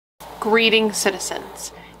Greetings,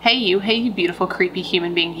 citizens. Hey you beautiful creepy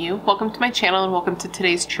human being you. Welcome to my channel and welcome to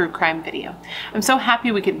today's true crime video. I'm so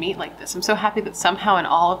happy we could meet like this. I'm so happy that somehow in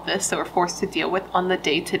all of this that we're forced to deal with on the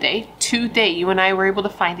day-to-day, today you and I were able to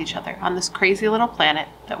find each other on this crazy little planet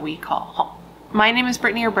that we call home. My name is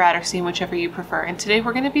Brittany or Bratterstein, whichever you prefer, and today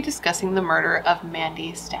we're going to be discussing the murder of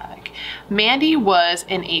Mandy Stavik. Mandy was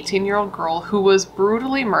an 18-year-old girl who was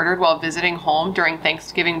brutally murdered while visiting home during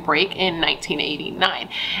Thanksgiving break in 1989.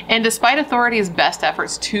 And despite authorities' best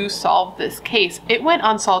efforts to solve this case, it went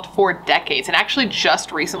unsolved for decades and actually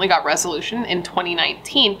just recently got resolution in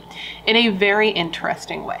 2019 in a very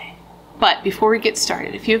interesting way. But before we get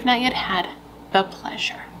started, if you have not yet had the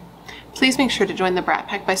pleasure, please make sure to join the Brat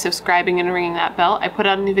Pack by subscribing and ringing that bell. I put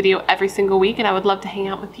out a new video every single week and I would love to hang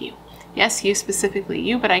out with you. Yes, you specifically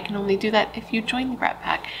you, but I can only do that if you join the Brat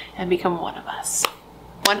Pack and become one of us.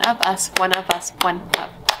 One of us, one of us, one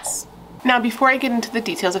of us. Now, before I get into the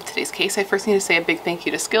details of today's case, I first need to say a big thank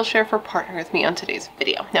you to Skillshare for partnering with me on today's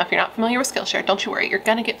video. Now, if you're not familiar with Skillshare, don't you worry, you're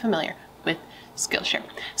gonna get familiar with Skillshare.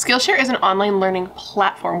 Skillshare is an online learning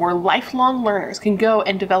platform where lifelong learners can go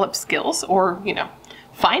and develop skills or,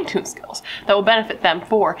 fine-tune skills that will benefit them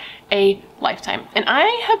for a lifetime. And I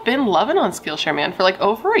have been loving on Skillshare, man, for like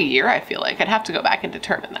over a year, I feel like. I'd have to go back and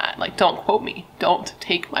determine that. Like, don't quote me. Don't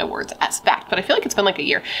take my words as fact. But I feel like it's been like a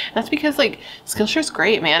year. And that's because like Skillshare's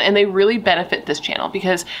great, man. And they really benefit this channel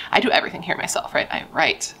because I do everything here myself, right? I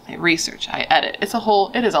write, I research, I edit. It is a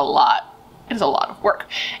lot. It is a lot of work.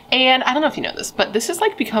 And I don't know if you know this, but this has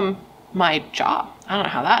like become my job. I don't know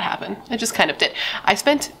how that happened. It just kind of did. I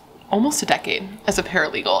spent almost a decade as a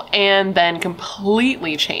paralegal and then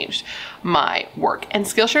completely changed my work. And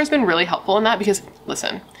Skillshare has been really helpful in that because,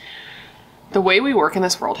 listen, the way we work in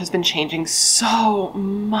this world has been changing so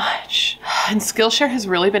much. And Skillshare has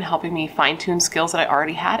really been helping me fine-tune skills that I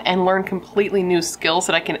already had and learn completely new skills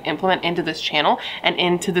that I can implement into this channel and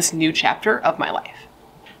into this new chapter of my life.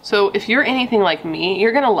 So if you're anything like me,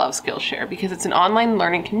 you're gonna love Skillshare because it's an online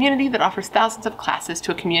learning community that offers thousands of classes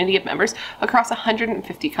to a community of members across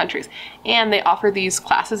 150 countries. And they offer these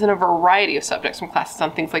classes in a variety of subjects, from classes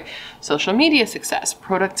on things like social media success,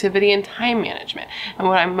 productivity, and time management. And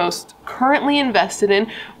what I'm most currently invested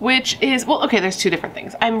in, which is, well, okay, there's two different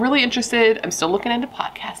things. I'm really interested, I'm still looking into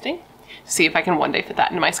podcasting. See if I can one day fit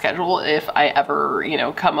that into my schedule if I ever,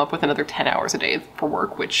 come up with another 10 hours a day for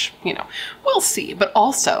work, which, we'll see. But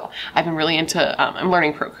also, I've been really into, I'm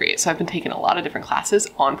learning Procreate, so I've been taking a lot of different classes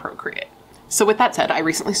on Procreate. So with that said, I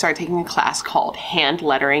recently started taking a class called Hand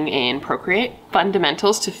Lettering in Procreate,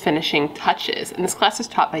 Fundamentals to Finishing Touches. And this class is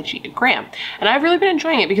taught by Gia Graham. And I've really been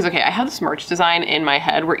enjoying it because, okay, I have this merch design in my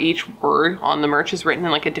head where each word on the merch is written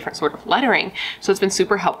in like a different sort of lettering. So it's been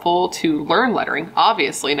super helpful to learn lettering,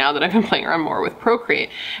 obviously, now that I've been playing around more with Procreate.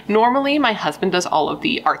 Normally, my husband does all of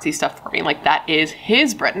the artsy stuff for me. Like, that is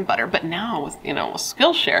his bread and butter. But now with, with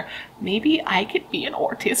Skillshare, maybe I could be an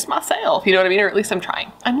artist myself. You know what I mean? Or at least I'm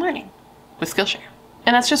trying. I'm learning with Skillshare.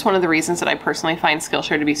 And that's just one of the reasons that I personally find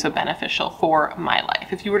Skillshare to be so beneficial for my life.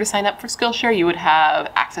 If you were to sign up for Skillshare, you would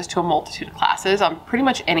have access to a multitude of classes on pretty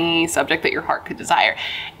much any subject that your heart could desire.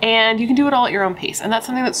 And you can do it all at your own pace. And that's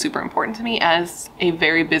something that's super important to me as a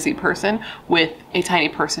very busy person with a tiny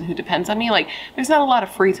person who depends on me. Like, there's not a lot of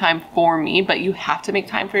free time for me, but you have to make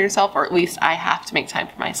time for yourself, or at least I have to make time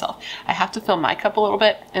for myself. I have to fill my cup a little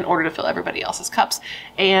bit in order to fill everybody else's cups.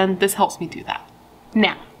 And this helps me do that.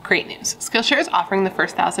 Now, great news. Skillshare is offering the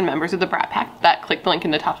first 1,000 members of the Brat Pack, that click the link in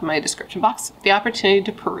the top of my description box, the opportunity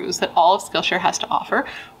to peruse that all of Skillshare has to offer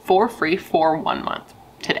for free for 1 month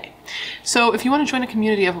today. So if you want to join a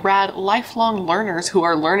community of rad lifelong learners who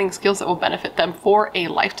are learning skills that will benefit them for a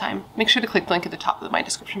lifetime, make sure to click the link at the top of my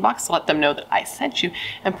description box to let them know that I sent you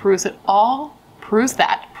and peruse all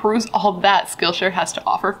that Skillshare has to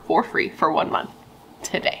offer for free for 1 month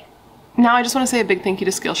today. Now, I just want to say a big thank you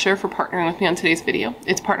to Skillshare for partnering with me on today's video.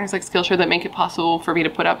 It's partners like Skillshare that make it possible for me to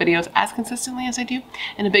put out videos as consistently as I do.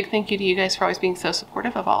 And a big thank you to you guys for always being so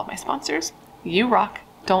supportive of all of my sponsors. You rock.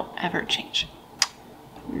 Don't ever change.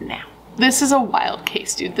 Now, this is a wild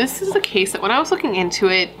case, dude. This is a case that when I was looking into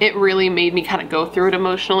it, it really made me kind of go through it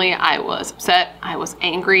emotionally. I was upset. I was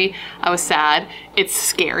angry. I was sad. It's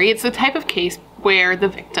scary. It's the type of case where the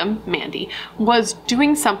victim, Mandy, was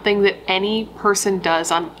doing something that any person does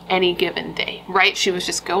on any given day, right? She was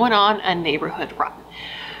just going on a neighborhood run.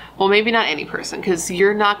 Well, maybe not any person, because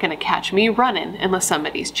you're not going to catch me running unless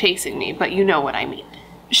somebody's chasing me, but you know what I mean.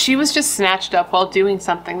 She was just snatched up while doing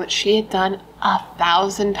something that she had done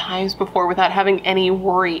 1,000 times before without having any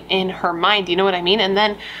worry in her mind. You know what I mean? And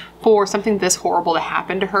then for something this horrible to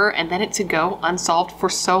happen to her and then it to go unsolved for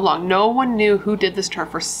so long. No one knew who did this to her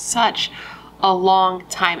for such a long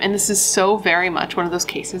time. And this is so very much one of those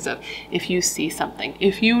cases of if you see something,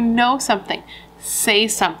 if you know something, say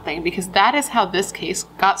something, because that is how this case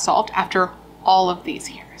got solved after all of these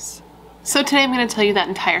years. So today I'm going to tell you that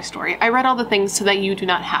entire story. I read all the things so that you do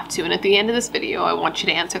not have to, and at the end of this video I want you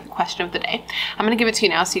to answer the question of the day. I'm going to give it to you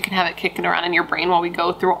now so you can have it kicking around in your brain while we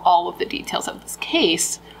go through all of the details of this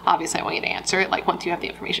case. Obviously I want you to answer it like once you have the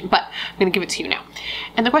information, but I'm going to give it to you now.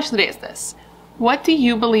 And the question of the day is this: what do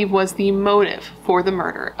you believe was the motive for the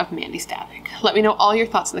murder of Mandy Stavik? Let me know all your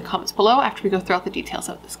thoughts in the comments below after we go through all the details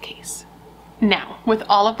of this case. Now, with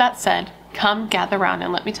all of that said, come gather around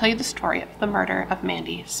and let me tell you the story of the murder of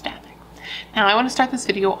Mandy Stavik. Now, I want to start this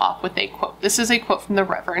video off with a quote. This is a quote from the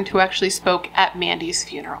Reverend who actually spoke at Mandy's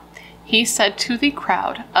funeral. He said to the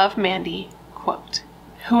crowd of Mandy, quote,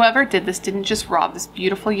 "Whoever did this didn't just rob this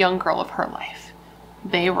beautiful young girl of her life.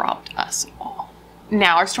 They robbed us all."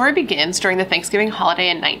 Now, our story begins during the Thanksgiving holiday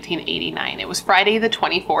in 1989. It was Friday the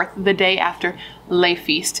 24th, the day after Le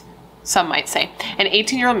Feast, some might say. And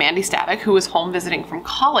 18-year-old Mandy Stavik, who was home visiting from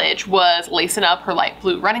college, was lacing up her light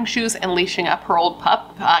blue running shoes and leashing up her old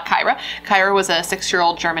pup, Kyra. Kyra was a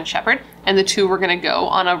 6-year-old German Shepherd, and the two were going to go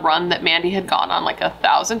on a run that Mandy had gone on like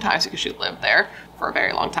 1,000 times because she lived there for a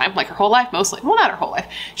very long time, like her whole life mostly. Well, not her whole life.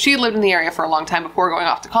 She had lived in the area for a long time before going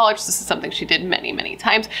off to college. This is something she did many, many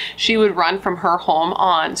times. She would run from her home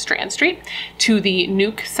on Strand Street to the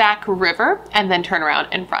Nooksack River and then turn around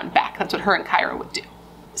and run back. That's what her and Kyra would do.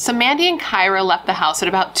 So Mandy and Kyra left the house at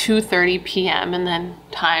about 2:30 p.m. and then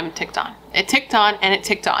time ticked on. It ticked on and it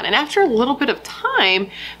ticked on. And after a little bit of time,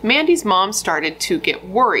 Mandy's mom started to get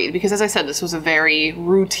worried because, as I said, this was a very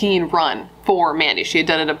routine run for Mandy. She had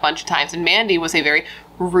done it a bunch of times, and Mandy was a very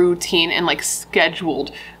routine and like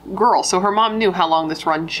scheduled girl. So her mom knew how long this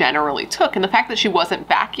run generally took. And the fact that she wasn't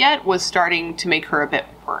back yet was starting to make her a bit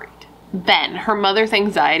worried. Then her mother's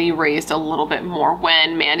anxiety raised a little bit more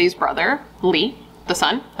when Mandy's brother, Lee, the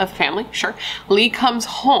son of the family, sure, Lee comes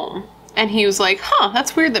home and he was like,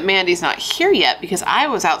 that's weird that Mandy's not here yet because I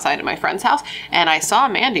was outside at my friend's house and I saw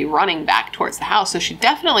Mandy running back towards the house, so she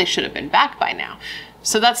definitely should have been back by now.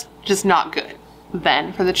 So that's just not good.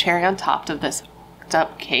 Then for the cherry on top of this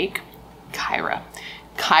up cake, Kyra.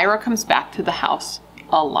 Kyra comes back to the house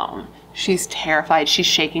alone. She's terrified, she's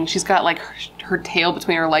shaking, she's got like her tail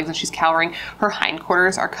between her legs and she's cowering. Her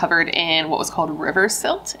hindquarters are covered in what was called river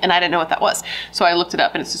silt, and I didn't know what that was. So I looked it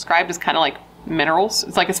up and it's described as kind of like minerals.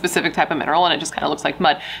 It's like a specific type of mineral and it just kind of looks like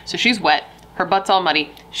mud. So she's wet, her butt's all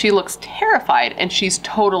muddy, she looks terrified, and she's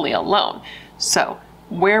totally alone. So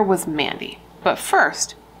where was Mandy? But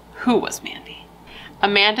first, who was Mandy?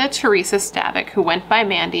 Amanda Teresa Stavik, who went by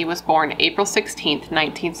Mandy, was born April 16th,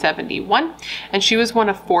 1971, and she was one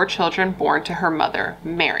of 4 children born to her mother,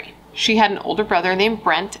 Mary. She had an older brother named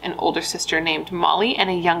Brent, an older sister named Molly, and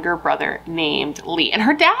a younger brother named Lee. And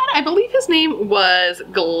her dad, I believe his name was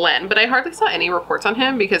Glenn, but I hardly saw any reports on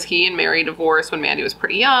him because he and Mary divorced when Mandy was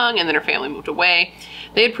pretty young, and then her family moved away.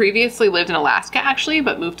 They had previously lived in Alaska, actually,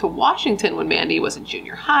 but moved to Washington when Mandy was in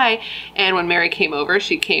junior high. And when Mary came over,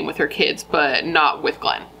 she came with her kids, but not with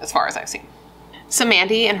Glenn, as far as I've seen. So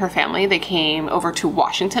Mandy and her family, they came over to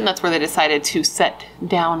Washington. That's where they decided to set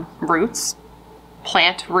down roots,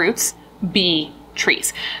 plant roots, be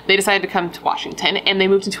trees. They decided to come to Washington, and they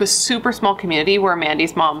moved into a super small community where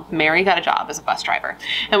Mandy's mom, Mary, got a job as a bus driver.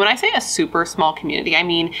 And when I say a super small community, I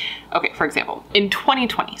mean, okay, for example, in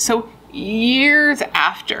 2020, so years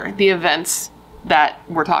after the events that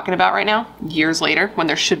we're talking about right now, years later, when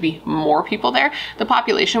there should be more people there, the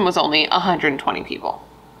population was only 120 people.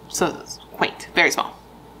 So it's quaint, very small.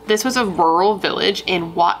 This was a rural village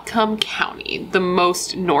in Whatcom County, the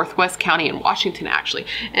most northwest county in Washington, actually.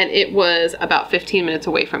 And it was about 15 minutes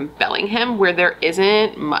away from Bellingham, where there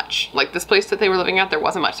isn't much. Like this place that they were living at, there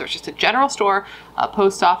wasn't much. There was just a general store, a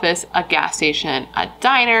post office, a gas station, a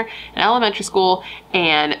diner, an elementary school,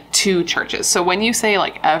 and 2 churches. So when you say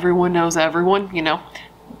like everyone knows everyone, you know,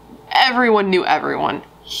 everyone knew everyone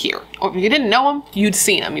here. Or if you didn't know them, you'd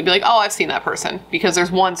seen them. You'd be like, oh, I've seen that person because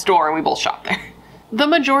there's one store and we both shop there. The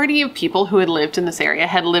majority of people who had lived in this area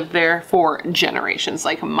had lived there for generations.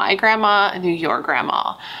 Like my grandma knew your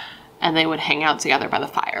grandma, and they would hang out together by the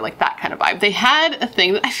fire, like that kind of vibe. They had a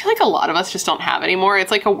thing that I feel like a lot of us just don't have anymore. It's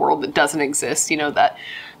like a world that doesn't exist, you know, that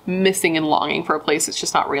missing and longing for a place that's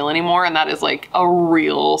just not real anymore. And that is like a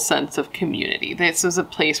real sense of community. This was a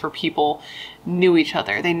place where people knew each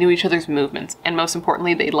other. They knew each other's movements. And most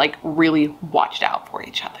importantly, they like really watched out for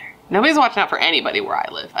each other. Nobody's watching out for anybody where I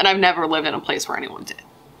live, and I've never lived in a place where anyone did.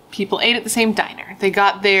 People ate at the same diner. They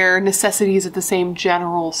got their necessities at the same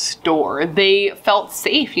general store. They felt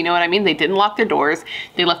safe, you know what I mean? They didn't lock their doors.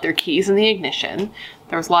 They left their keys in the ignition.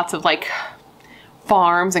 There was lots of like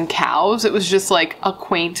farms and cows. It was just like a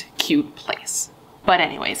quaint, cute place. But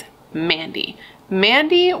anyways, Mandy.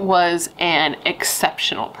 Mandy was an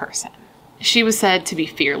exceptional person. She was said to be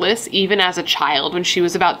fearless. Even as a child, when she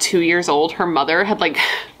was about 2 years old, her mother had like,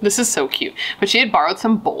 this is so cute, but she had borrowed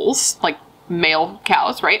some bulls, like male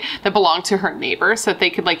cows, right, that belonged to her neighbor so that they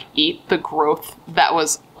could like eat the growth that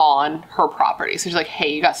was on her property. So she's like,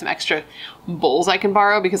 hey, you got some extra bulls I can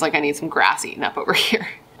borrow because like I need some grass eaten up over here.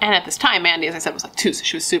 And at this time, Mandy, as I said, was like 2, so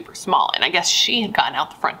she was super small. And I guess she had gotten out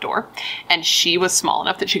the front door and she was small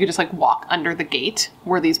enough that she could just like walk under the gate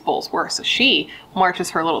where these bulls were. So she marches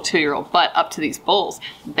her little 2-year-old butt up to these bulls.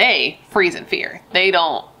 They freeze in fear.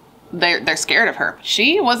 They're scared of her.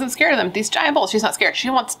 She wasn't scared of them. These giant bulls, she's not scared. She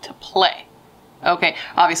wants to play. Okay,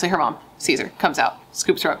 obviously her mom sees her, comes out,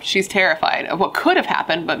 scoops her up. She's terrified of what could have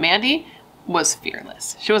happened, but Mandy was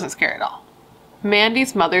fearless. She wasn't scared at all.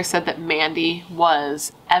 Mandy's mother said that Mandy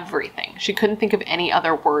was everything. She couldn't think of any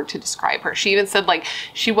other word to describe her. She even said like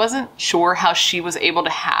she wasn't sure how she was able to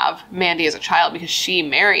have Mandy as a child because she,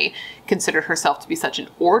 Mary, considered herself to be such an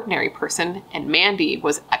ordinary person and Mandy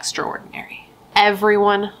was extraordinary.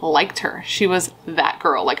 Everyone liked her. She was that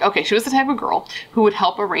girl. Like, okay, she was the type of girl who would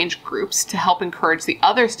help arrange groups to help encourage the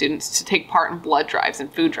other students to take part in blood drives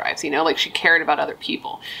and food drives, you know, like she cared about other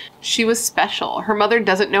people. She was special. Her mother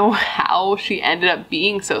doesn't know how she ended up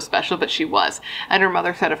being so special, but she was. And her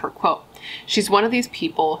mother said of her, quote, "She's one of these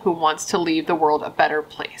people who wants to leave the world a better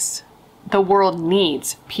place. The world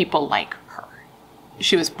needs people like her."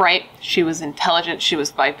 She was bright. She was intelligent. She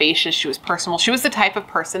was vivacious. She was personable. She was the type of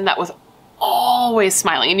person that was always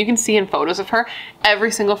smiling. And you can see in photos of her, every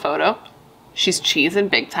single photo, she's cheesing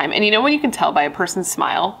big time. And you know when you can tell by a person's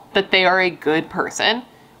smile that they are a good person?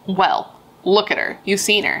 Well, look at her. You've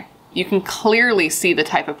seen her. You can clearly see the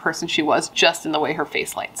type of person she was just in the way her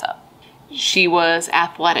face lights up. She was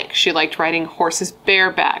athletic. She liked riding horses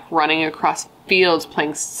bareback, running across fields,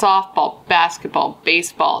 playing softball, basketball,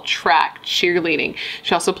 baseball, track, cheerleading.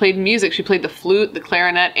 She also played music. She played the flute, the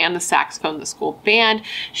clarinet, and the saxophone in the school band.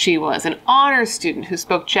 She was an honors student who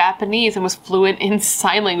spoke Japanese and was fluent in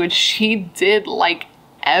sign language. She did like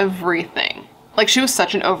everything. Like she was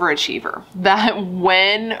such an overachiever that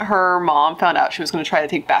when her mom found out she was going to try to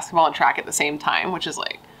take basketball and track at the same time, which is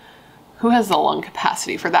like, who has the lung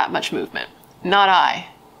capacity for that much movement? Not I,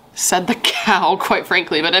 said the cow, quite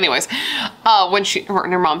frankly. But anyways, when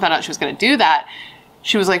her mom found out she was going to do that,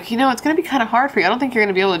 she was like, you know, it's going to be kind of hard for you. I don't think you're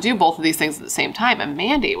going to be able to do both of these things at the same time. And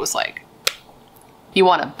Mandy was like, you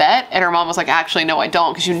want to bet? And her mom was like, actually, no, I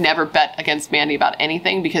don't, because you never bet against Mandy about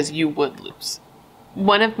anything because you would lose.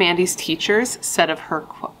 One of Mandy's teachers said of her,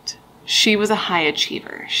 quote, "She was a high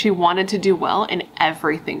achiever. She wanted to do well in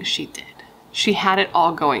everything she did. She had it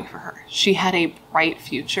all going for her. She had a bright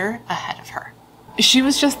future ahead of her." She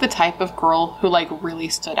was just the type of girl who like really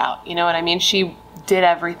stood out. You know what I mean? She did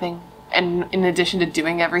everything. And in addition to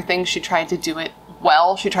doing everything, she tried to do it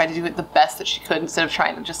well. She tried to do it the best that she could instead of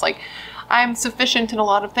trying to just like, I'm sufficient in a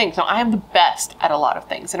lot of things. No, I am the best at a lot of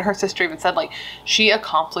things. And her sister even said like she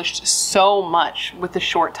accomplished so much with the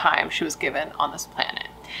short time she was given on this planet.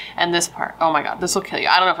 And this part, oh my God, this will kill you.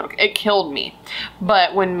 I don't know if it killed me.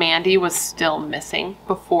 But when Mandy was still missing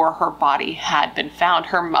before her body had been found,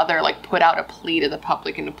 her mother like put out a plea to the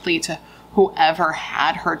public and a plea to whoever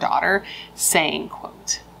had her daughter saying,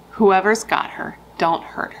 quote, "Whoever's got her, don't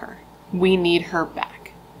hurt her. We need her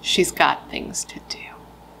back. She's got things to do."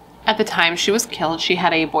 At the time she was killed, she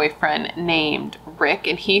had a boyfriend named Rick,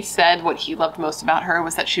 and he said what he loved most about her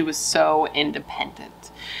was that she was so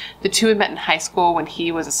independent. The two had met in high school when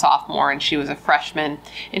he was a sophomore and she was a freshman,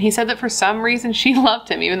 and he said that for some reason she loved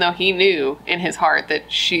him, even though he knew in his heart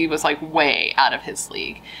that she was like way out of his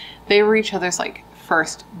league. They were each other's like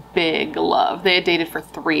first big love. They had dated for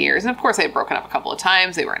 3 years, and of course they had broken up a couple of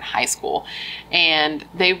times. They were in high school, and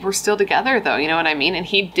they were still together though, you know what I mean? And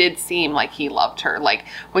he did seem like he loved her. Like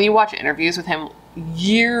when you watch interviews with him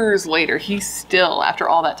years later, he still, after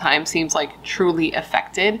all that time, seems like truly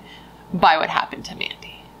affected by what happened to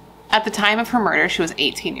Mandy. At the time of her murder, she was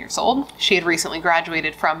 18 years old. She had recently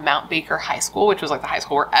graduated from Mount Baker High School, which was like the high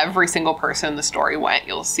school where every single person in the story went.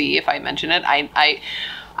 You'll see if I mention it.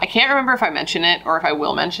 I can't remember if I mention it or if I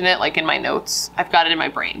will mention it, like in my notes. I've got it in my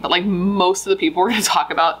brain, but like most of the people we're going to talk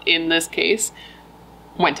about in this case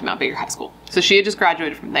went to Mount Baker High School. So she had just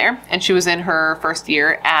graduated from there, and she was in her first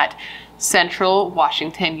year at Central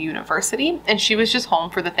Washington University, and she was just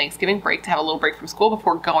home for the Thanksgiving break to have a little break from school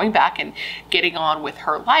before going back and getting on with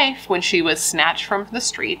her life when she was snatched from the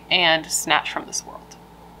street and snatched from this world.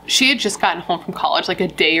 she had just gotten home from college like a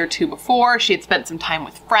day or two before. She had spent some time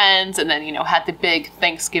with friends and then, you know, had the big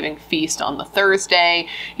Thanksgiving feast on the Thursday,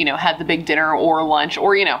 you know, had the big dinner or lunch,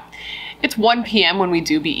 or, you know, it's 1 p.m. when we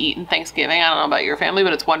do be eating Thanksgiving. I don't know about your family,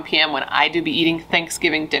 but it's 1 p.m. when I do be eating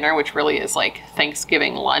Thanksgiving dinner, which really is like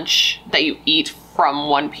Thanksgiving lunch that you eat from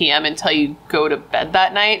 1 p.m. until you go to bed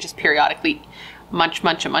that night, just periodically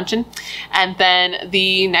munching. And then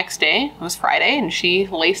the next day was Friday, and she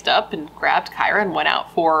laced up and grabbed Kyra and went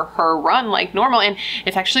out for her run like normal. And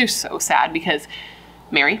it's actually so sad because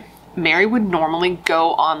Mary would normally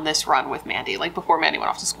go on this run with Mandy. Like before Mandy went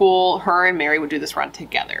off to school, her and Mary would do this run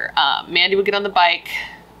together. Mandy would get on the bike.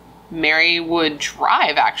 Mary would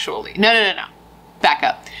drive, actually. No. Back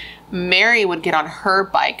up. Mary would get on her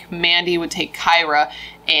bike. Mandy would take Kyra,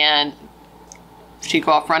 and she'd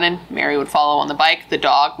go off running. Mary would follow on the bike. The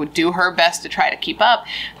dog would do her best to try to keep up.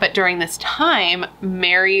 But during this time,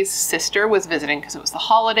 Mary's sister was visiting because it was the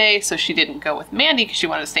holiday. So she didn't go with Mandy because she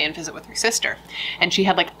wanted to stay and visit with her sister. And she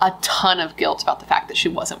had like a ton of guilt about the fact that she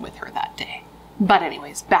wasn't with her that day. But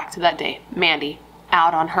anyways, back to that day. Mandy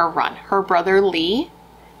out on her run. Her brother Lee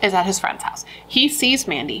is at his friend's house. He sees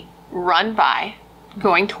Mandy run by,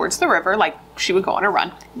 going towards the river like she would go on a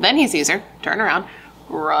run. Then he sees her turn around.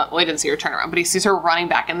 Well, he didn't see her turn around, but he sees her running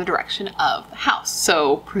back in the direction of the house.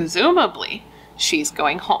 So presumably she's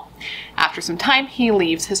going home. After some time, he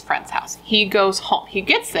leaves his friend's house. He goes home. He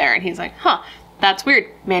gets there and he's like, huh, that's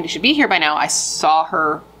weird. Mandy should be here by now. I saw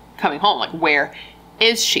her coming home. Like, where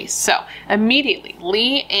is she? So immediately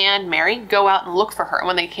Lee and Mary go out and look for her. And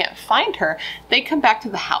when they can't find her, they come back to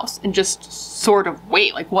the house and just sort of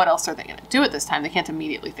wait. Like, what else are they going to do at this time? They can't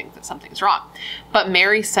immediately think that something's wrong. But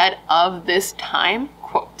Mary said of this time,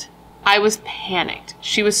 quote, I was panicked.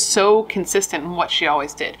 She was so consistent in what she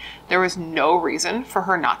always did. There was no reason for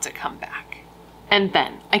her not to come back. And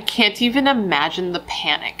then I can't even imagine the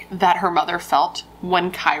panic that her mother felt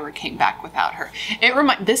when Kyra came back without her.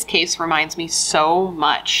 This case reminds me so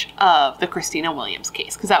much of the Christina Williams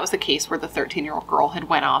case, because that was the case where the 13-year-old girl had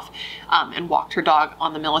went off and walked her dog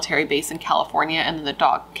on the military base in California, and then the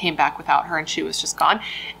dog came back without her and she was just gone.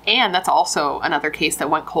 And that's also another case that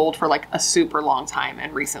went cold for like a super long time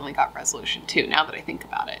and recently got resolution too, now that I think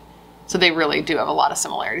about it. So they really do have a lot of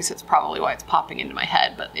similarities. It's probably why it's popping into my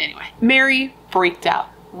head. But anyway, Mary freaked out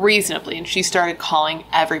reasonably, and she started calling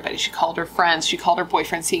everybody. She called her friends. She called her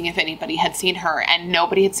boyfriend, seeing if anybody had seen her, and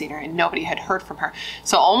nobody had seen her and nobody had heard from her.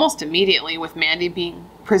 So almost immediately, with Mandy being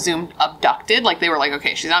presumed abducted, like they were like,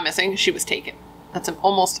 okay, she's not missing, she was taken. That's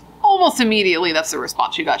almost immediately, that's the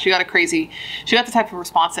response she got. She got the type of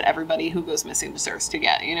response that everybody who goes missing deserves to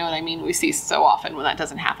get. You know what I mean? We see so often when that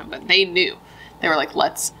doesn't happen, but they knew. They were like,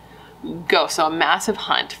 let's go. So a massive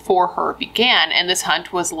hunt for her began, and this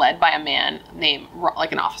hunt was led by a man named,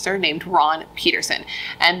 like an officer named Ron Peterson,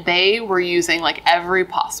 and they were using like every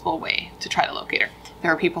possible way to try to locate her. There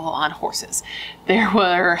were people on horses. There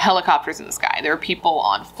were helicopters in the sky. There were people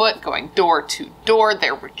on foot going door to door.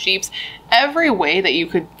 There were jeeps. Every way that you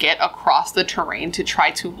could get across the terrain to try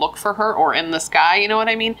to look for her, or in the sky, you know what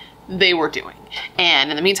I mean? They were doing. And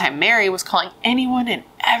in the meantime, Mary was calling anyone and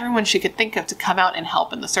everyone she could think of to come out and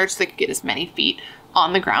help in the search so they could get as many feet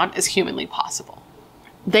on the ground as humanly possible.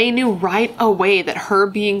 They knew right away that her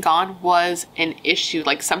being gone was an issue,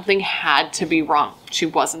 like something had to be wrong. She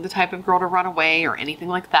wasn't the type of girl to run away or anything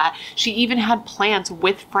like that. She even had plans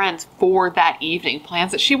with friends for that evening,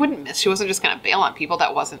 plans that she wouldn't miss. She wasn't just going to bail on people.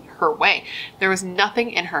 That wasn't her way. There was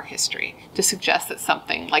nothing in her history to suggest that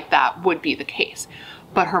something like that would be the case.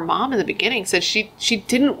 But her mom in the beginning said she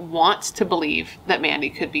didn't want to believe that Mandy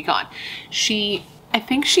could be gone. I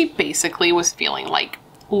think she basically was feeling like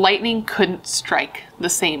lightning couldn't strike the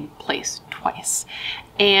same place twice.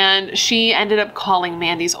 And she ended up calling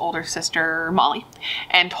Mandy's older sister, Molly,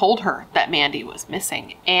 and told her that Mandy was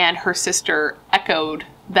missing. And her sister echoed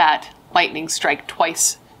that lightning strike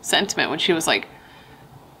twice sentiment when she was like,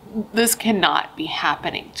 this cannot be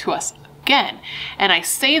happening to us again. And I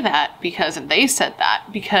say that because, and they said that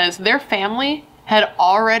because their family had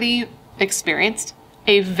already experienced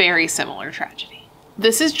a very similar tragedy.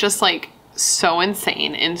 This is just like so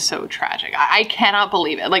insane and so tragic. I cannot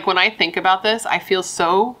believe it. Like when I think about this, I feel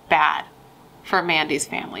so bad for Mandy's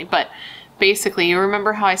family. But basically, you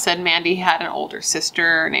remember how I said Mandy had an older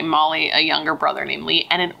sister named Molly, a younger brother named Lee,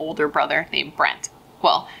 and an older brother named Brent.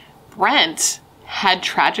 Well, Brent had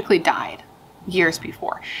tragically died years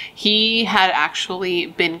before. He had actually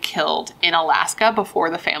been killed in Alaska before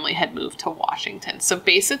the family had moved to Washington. So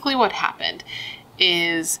basically what happened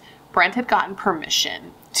is Brent had gotten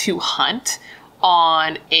permission to hunt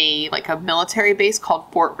on a military base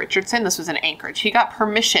called Fort Richardson. This was in Anchorage. He got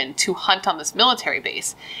permission to hunt on this military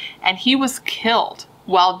base, and he was killed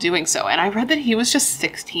while doing so. And I read that he was just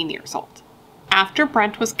 16 years old. After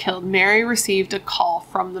Brent was killed, Mary received a call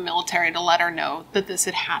from the military to let her know that this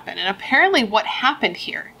had happened. And apparently what happened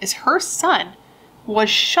here is her son was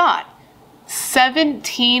shot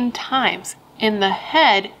 17 times in the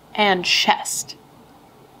head and chest.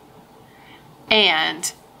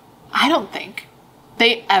 And I don't think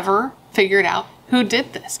they ever figured out who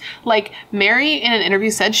did this. Like, Mary in an interview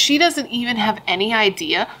said she doesn't even have any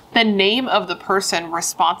idea the name of the person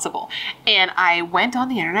responsible. And I went on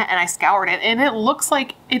the internet and I scoured it, and it looks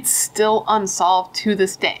like it's still unsolved to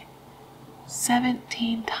this day.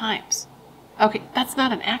 17 times. Okay, that's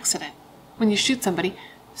not an accident when you shoot somebody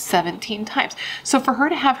 17 times. So for her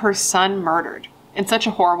to have her son murdered in such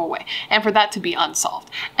a horrible way, and for that to be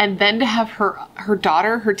unsolved, and then to have her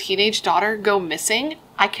daughter, her teenage daughter, go missing,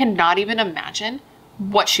 I cannot even imagine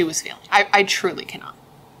what she was feeling. I truly cannot.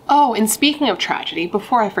 Oh, and speaking of tragedy,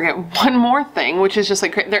 before I forget, one more thing, which is just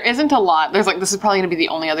like, there isn't a lot. There's this is probably going to be the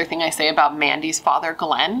only other thing I say about Mandy's father,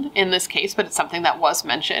 Glenn, in this case, but it's something that was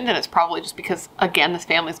mentioned, and it's probably just because, again, this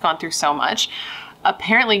family's gone through so much.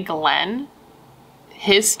 Apparently, Glenn,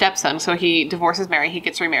 his stepson, so he divorces Mary, he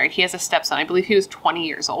gets remarried, he has a stepson, I believe he was 20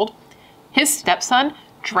 years old. His stepson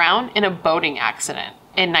drowned in a boating accident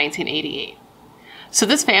in 1988. So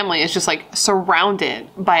this family is just surrounded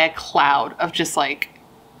by a cloud of just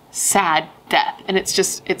sad death. And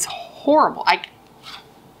it's horrible.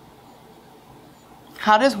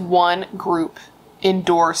 How does one group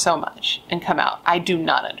endure so much and come out? I do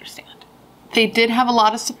not understand. They did have a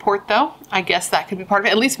lot of support, though. I guess that could be part of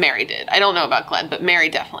it. At least Mary did. I don't know about Glenn, but Mary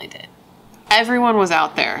definitely did. Everyone was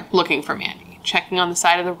out there looking for Mandy, checking on the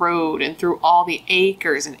side of the road and through all the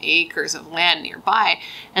acres and acres of land nearby,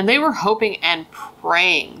 and they were hoping and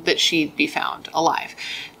praying that she'd be found alive.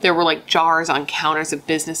 There were jars on counters of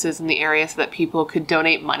businesses in the area so that people could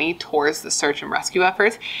donate money towards the search and rescue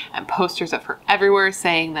efforts, and posters of her everywhere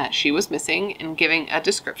saying that she was missing and giving a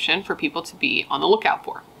description for people to be on the lookout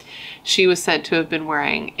for. She was said to have been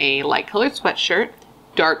wearing a light-colored sweatshirt,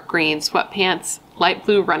 dark green sweatpants, light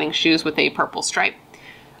blue running shoes with a purple stripe,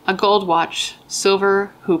 a gold watch,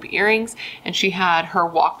 silver hoop earrings, and she had her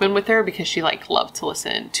Walkman with her because she loved to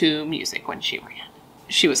listen to music when she ran.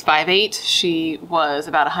 She was 5'8". She was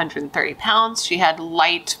about 130 pounds. She had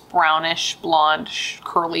light brownish blonde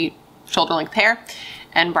curly shoulder-length hair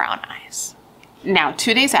and brown eyes. Now,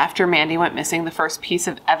 2 days after Mandy went missing, the first piece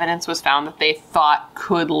of evidence was found that they thought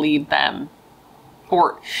could lead them,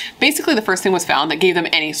 or basically the first thing was found that gave them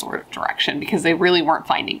any sort of direction, because they really weren't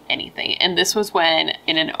finding anything. And this was when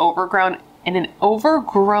in an overgrown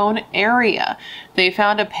area, they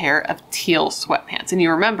found a pair of teal sweatpants. And you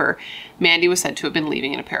remember, Mandy was said to have been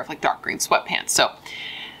leaving in a pair of dark green sweatpants. So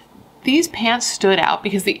these pants stood out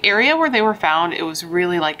because the area where they were found, it was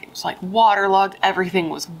really it was waterlogged. Everything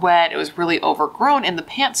was wet. It was really overgrown. And the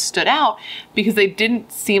pants stood out because they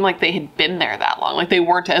didn't seem like they had been there that long. They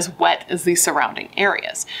weren't as wet as the surrounding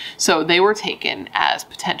areas. So they were taken as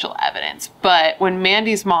potential evidence. But when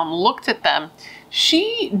Mandy's mom looked at them,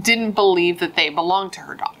 she didn't believe that they belonged to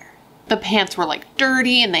her daughter. The pants were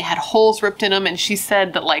dirty and they had holes ripped in them. And she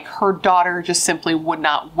said that her daughter just simply would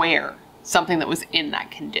not wear something that was in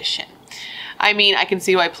that condition. I mean, I can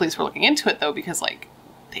see why police were looking into it, though, because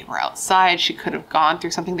they were outside. She could have gone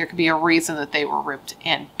through something. There could be a reason that they were ripped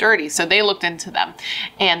and dirty. So they looked into them,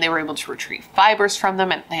 and they were able to retrieve fibers from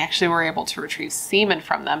them, and they actually were able to retrieve semen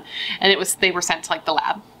from them. And they were sent to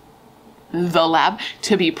the lab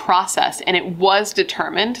to be processed, and it was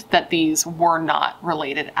determined that these were not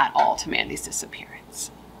related at all to Mandy's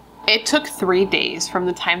disappearance. It took 3 days from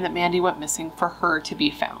the time that Mandy went missing for her to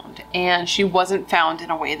be found, and she wasn't found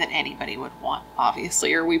in a way that anybody would want,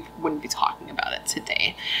 obviously, or we wouldn't be talking about it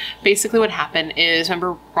today. Basically what happened is,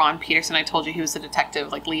 remember Ron Peterson, I told you he was the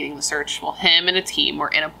detective leading the search? Well, him and a team were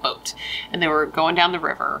in a boat, and they were going down the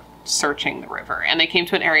river, searching the river, and they came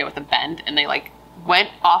to an area with a bend, and they went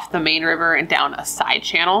off the main river and down a side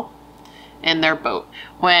channel in their boat,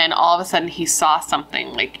 when all of a sudden he saw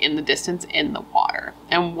something in the distance in the water.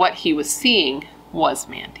 And what he was seeing was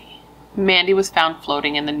Mandy. Mandy was found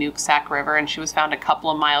floating in the Nooksack River, and she was found a couple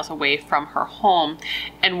of miles away from her home.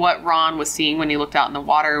 And what Ron was seeing when he looked out in the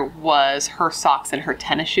water was her socks and her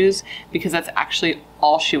tennis shoes, because that's actually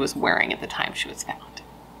all she was wearing at the time she was found.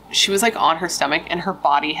 She was on her stomach, and her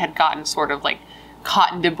body had gotten sort of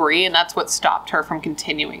caught in debris, and that's what stopped her from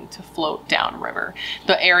continuing to float downriver.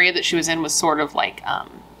 The area that she was in was sort of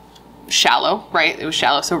shallow, right? It was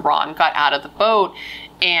shallow. So Ron got out of the boat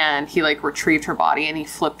and he like retrieved her body and he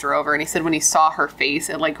flipped her over. And he said when he saw her face,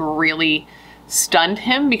 it like really stunned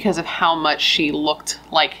him because of how much she looked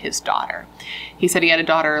like his daughter. He said he had a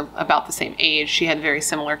daughter about the same age. She had very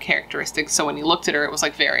similar characteristics. So when he looked at her, it was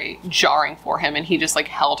like very jarring for him. And he just like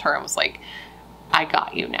held her and was like, I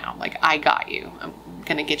got you now. Like, I got you. I'm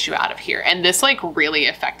gonna get you out of here. And this like really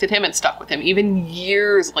affected him and stuck with him. Even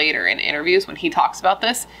years later in interviews when he talks about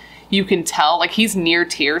this, you can tell like he's near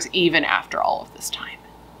tears even after all of this time.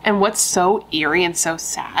 And what's so eerie and so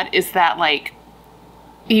sad is that like,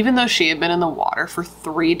 even though she had been in the water for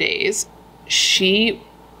 3 days, she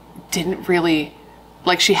didn't really,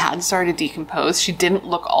 like she hadn't started to decompose. She didn't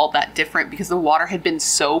look all that different because the water had been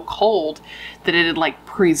so cold that it had like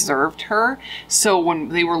preserved her. So when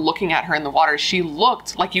they were looking at her in the water, she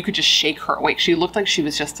looked like you could just shake her awake. She looked like she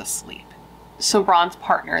was just asleep. So Ron's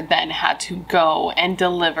partner then had to go and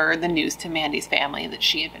deliver the news to Mandy's family that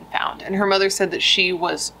she had been found. And her mother said that she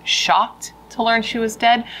was shocked to learn she was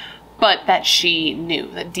dead, but that she knew,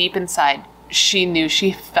 that deep inside, she knew,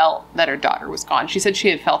 she felt that her daughter was gone. She said she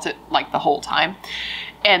had felt it like the whole time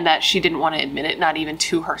and that she didn't want to admit it, not even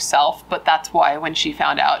to herself. But that's why when she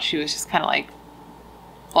found out, she was just kind of like,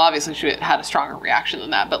 well, obviously she had a stronger reaction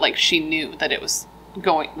than that, but like she knew that it was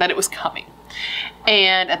coming.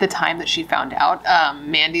 And at the time that she found out,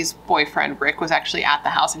 Mandy's boyfriend, Rick, was actually at the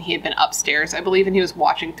house and he had been upstairs, I believe, and he was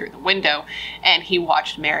watching through the window and he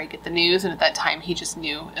watched Mary get the news. And at that time, he just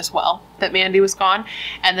knew as well that Mandy was gone.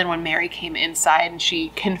 And then when Mary came inside and she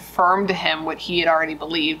confirmed to him what he had already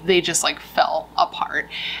believed, they just like fell apart.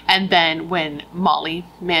 And then when Molly,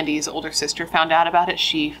 Mandy's older sister, found out about it,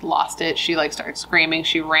 she lost it. She like started screaming.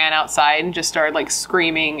 She ran outside and just started like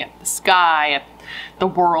screaming at the sky, at the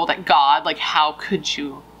world, at God. Like, how could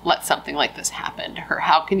you let something like this happen to her?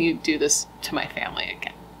 How can you do this to my family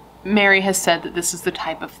again? Mary has said that this is the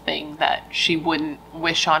type of thing that she wouldn't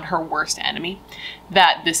wish on her worst enemy,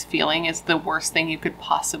 that this feeling is the worst thing you could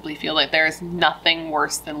possibly feel. Like there is nothing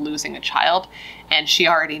worse than losing a child, and she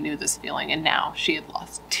already knew this feeling, and now she had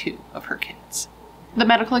lost 2 of her kids. The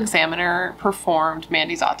medical examiner performed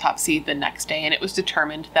Mandy's autopsy the next day, and it was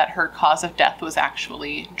determined that her cause of death was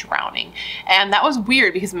actually drowning. And that was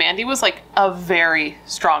weird because Mandy was like a very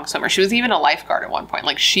strong swimmer. She was even a lifeguard at one point.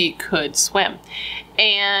 Like she could swim.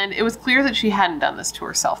 And it was clear that she hadn't done this to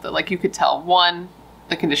herself, that like you could tell, one,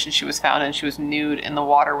 the condition she was found in, she was nude in the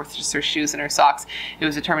water with just her shoes and her socks. It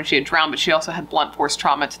was determined she had drowned, but she also had blunt force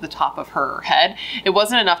trauma to the top of her head. It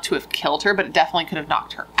wasn't enough to have killed her, but it definitely could have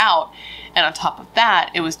knocked her out. And on top of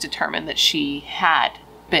that, it was determined that she had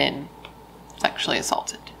been sexually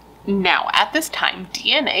assaulted. Now, at this time,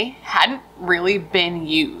 DNA hadn't really been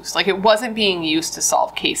used. Like it wasn't being used to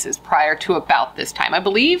solve cases prior to about this time. I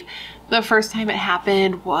believe the first time it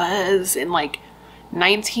happened was in like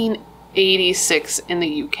 1986 in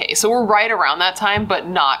the UK. So we're right around that time, but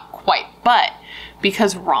not quite. But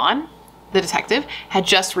because Ron, the detective, had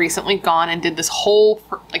just recently gone and did this whole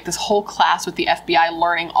class with the FBI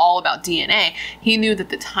learning all about DNA, he knew that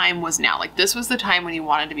the time was now. Like this was the time when he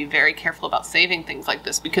wanted to be very careful about saving things like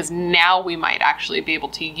this, because now we might actually be able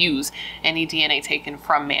to use any DNA taken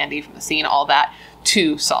from Mandy, from the scene, all that,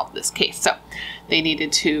 to solve this case. So they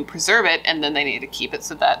needed to preserve it, and then they needed to keep it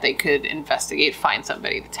so that they could investigate, find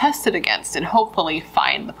somebody to test it against, and hopefully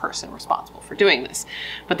find the person responsible for doing this.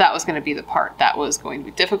 But that was going to be the part that was going to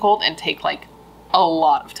be difficult and take like a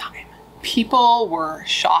lot of time. People were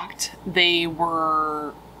shocked. They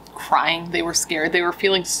were crying. They were scared. They were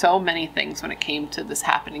feeling so many things when it came to this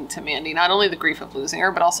happening to Mandy. Not only the grief of losing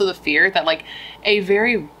her, but also the fear that like a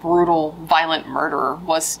very brutal, violent murderer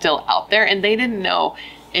was still out there, and they didn't know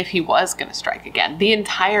if he was going to strike again. The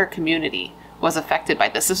entire community was affected by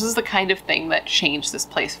this. This was the kind of thing that changed this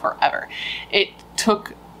place forever. It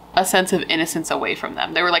took a sense of innocence away from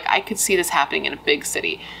them. They were like, I could see this happening in a big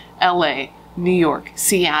city, LA, New York,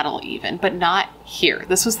 Seattle even, but not here.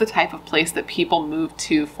 This was the type of place that people moved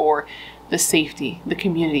to for the safety, the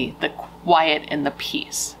community, the quiet, and the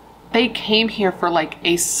peace. They came here for like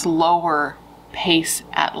a slower pace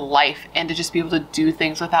at life and to just be able to do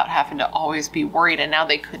things without having to always be worried. And now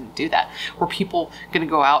they couldn't do that. Were people going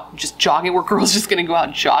to go out just jogging? Were girls just going to go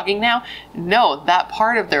out jogging now? No, that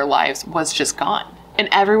part of their lives was just gone. And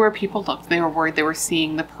everywhere people looked, they were worried they were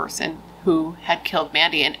seeing the person who had killed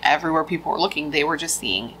Mandy, and everywhere people were looking, they were just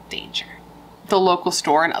seeing danger. The local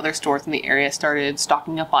store and other stores in the area started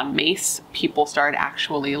stocking up on mace. People started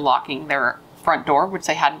actually locking their front door, which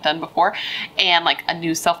they hadn't done before. And like a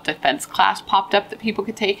new self-defense class popped up that people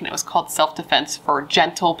could take, and it was called Self-Defense for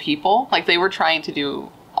Gentle People. Like they were trying to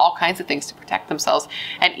do all kinds of things to protect themselves.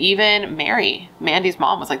 And even Mary, Mandy's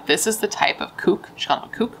mom, was like, this is the type of kook, she called him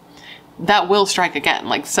a kook, that will strike again.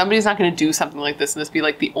 Like, somebody's not going to do something like this and this be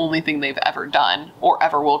like the only thing they've ever done or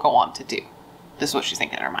ever will go on to do. This is what she's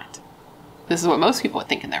thinking in her mind. This is what most people would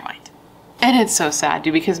think in their mind. And it's so sad,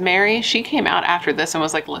 dude, because Mary, she came out after this and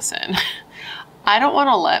was like, listen, I don't want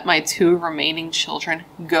to let my 2 remaining children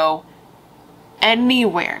go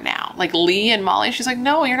anywhere now. Like Lee and Molly, she's like,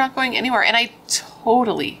 no, you're not going anywhere. And I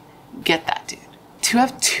totally get that, dude. To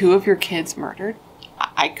have 2 of your kids murdered,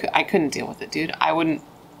 I couldn't deal with it, dude. I wouldn't.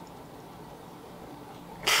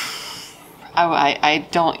 I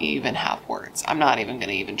don't even have words. I'm not even going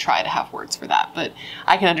to even try to have words for that, but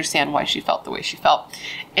I can understand why she felt the way she felt.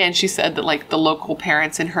 And she said that like the local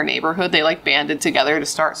parents in her neighborhood, they like banded together to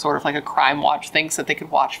start sort of like a crime watch thing so that they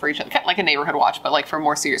could watch for each other, kind of like a neighborhood watch, but like for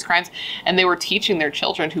more serious crimes. And they were teaching their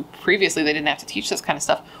children, who previously they didn't have to teach this kind of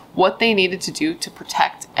stuff, what they needed to do to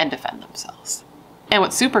protect and defend themselves. And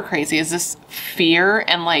what's super crazy is this fear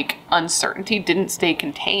and like uncertainty didn't stay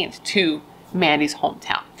contained to Mandy's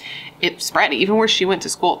hometown. It spread even where she went to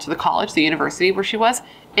school, to the college, the university where she was.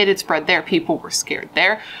 It had spread there. People were scared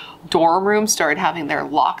there. Dorm rooms started having their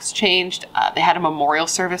locks changed. They had a memorial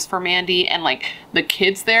service for Mandy, and like the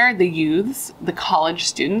kids there, the youths, the college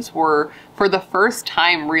students were for the first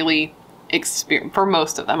time really for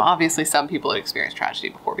most of them. Obviously some people had experienced tragedy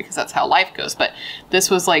before because that's how life goes, but this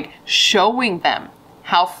was like showing them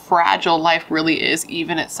how fragile life really is,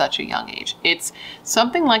 even at such a young age. It's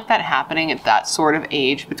something like that happening at that sort of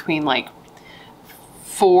age between like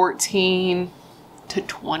 14 to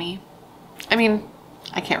 20. I mean,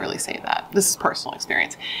 I can't really say that. This is personal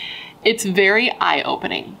experience. It's very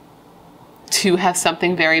eye-opening to have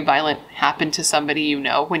something very violent happen to somebody you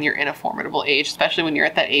know when you're in a formidable age, especially when you're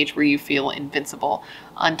at that age where you feel invincible,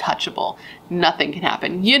 untouchable. Nothing can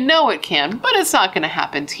happen. You know it can, but it's not going to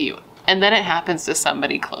happen to you. And then it happens to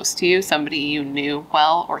somebody close to you, somebody you knew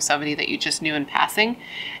well, or somebody that you just knew in passing,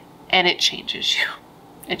 and it changes you.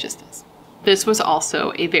 It just does. This was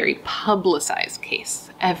also a very publicized case.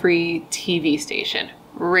 Every TV station,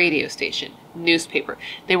 radio station, newspaper,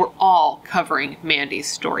 they were all covering Mandy's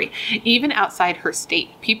story. Even outside her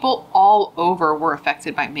state, people all over were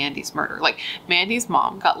affected by Mandy's murder. Like, Mandy's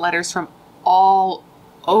mom got letters from all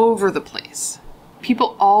over the place.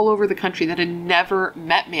 People all over the country that had never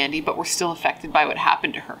met Mandy but were still affected by what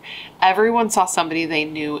happened to her. Everyone saw somebody they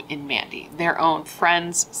knew in Mandy, their own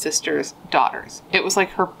friends, sisters, daughters. It was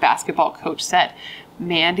like her basketball coach said,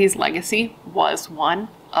 Mandy's legacy was one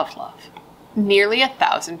of love. Nearly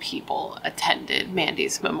 1,000 people attended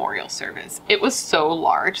Mandy's memorial service. It was so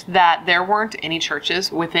large that there weren't any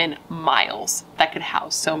churches within miles that could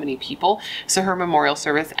house so many people. So her memorial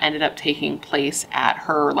service ended up taking place at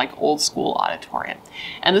her like old school auditorium.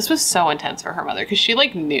 And this was so intense for her mother because she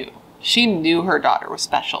like knew. She knew her daughter was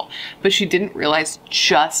special, but she didn't realize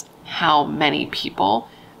just how many people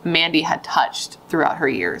Mandy had touched throughout her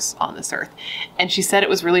years on this earth. And she said it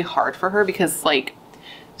was really hard for her because like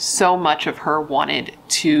so much of her wanted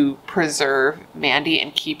to preserve Mandy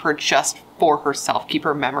and keep her just for herself, keep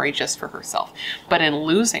her memory just for herself. But in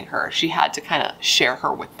losing her, she had to kind of share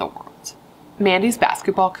her with the world. Mandy's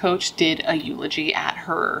basketball coach did a eulogy at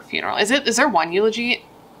her funeral. Is there one eulogy?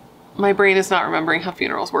 My brain is not remembering how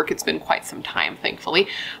funerals work. It's been quite some time, thankfully.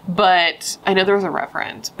 But I know there was a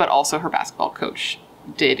reverend, but also her basketball coach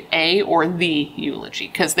did a or the eulogy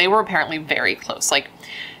because they were apparently very close. Like,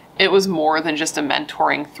 it was more than just a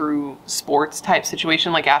mentoring through sports type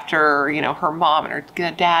situation. Like after, you know, her mom and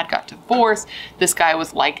her dad got divorced, this guy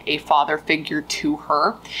was like a father figure to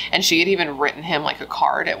her. And she had even written him like a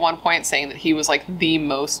card at one point saying that he was like the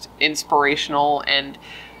most inspirational and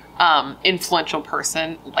influential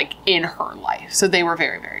person like in her life. So they were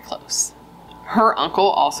very, very close. Her uncle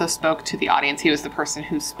also spoke to the audience. He was the person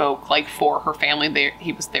who spoke like for her family.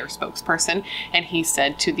 He was their spokesperson. And he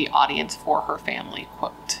said to the audience for her family,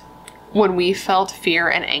 quote, "When we felt fear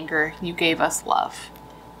and anger, you gave us love.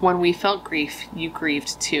 When we felt grief, you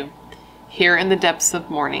grieved too. Here in the depths of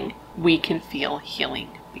mourning, we can feel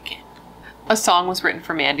healing begin." A song was written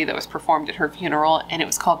for Mandy that was performed at her funeral, and it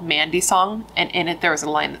was called Mandy Song. And in it, there was a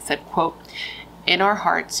line that said, quote, "In our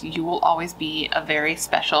hearts, you will always be a very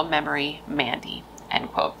special memory, Mandy,"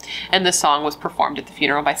 end quote. And the song was performed at the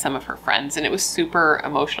funeral by some of her friends, and it was super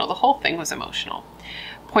emotional. The whole thing was emotional.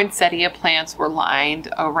 Poinsettia plants were lined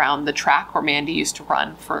around the track where Mandy used to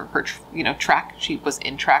run for her, track. She was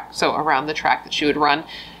in track, so around the track that she would run,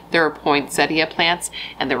 there were poinsettia plants,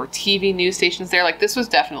 and there were TV news stations there. Like, this was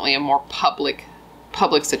definitely a more public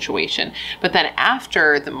situation. But then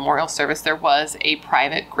after the memorial service, there was a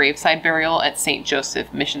private graveside burial at St.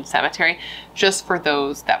 Joseph Mission Cemetery, just for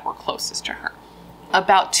those that were closest to her.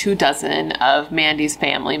 About 24 of Mandy's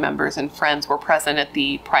family members and friends were present at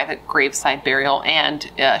the private graveside burial, and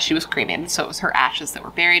she was cremated, so it was her ashes that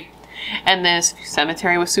were buried. And this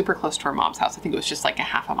cemetery was super close to her mom's house. I think it was just like a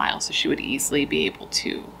half a mile, so she would easily be able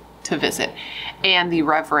to visit. And the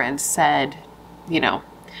reverend said, you know,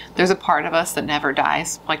 there's a part of us that never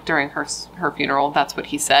dies, like during her funeral. That's what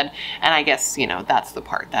he said. And I guess, you know, that's the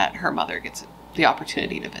part that her mother gets the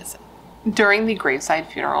opportunity to visit. During the graveside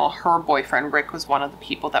funeral, her boyfriend Rick was one of the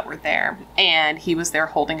people that were there, and he was there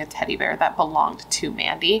holding a teddy bear that belonged to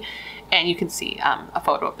Mandy. And you can see a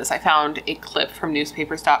photo of this. I found a clip from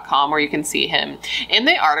newspapers.com where you can see him. In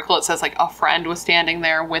the article, it says like a friend was standing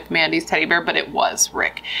there with Mandy's teddy bear, but it was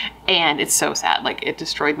Rick. And it's so sad. Like, it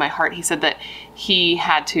destroyed my heart. He said that he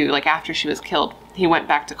had to, like, after she was killed, he went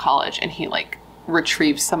back to college and he like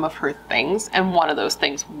retrieved some of her things, and one of those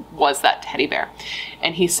things was that teddy bear.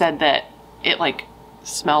 And he said that it like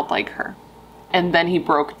smelled like her. And then he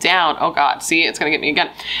broke down. Oh God, see, it's gonna get me again.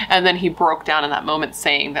 And then he broke down in that moment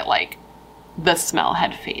saying that like the smell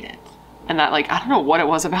had faded. And that, like, I don't know what it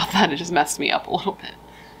was about that. It just messed me up a little bit.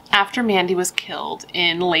 After Mandy was killed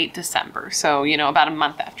in late December, so, you know, about a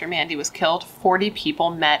month after Mandy was killed, 40 people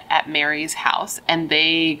met at Mary's house, and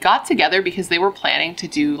they got together because they were planning to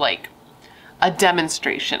do like a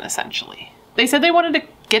demonstration, essentially. They said they wanted to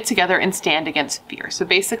get together and stand against fear. So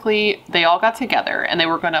basically, they all got together and they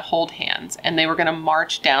were going to hold hands and they were going to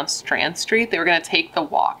march down Strand Street. They were going to take the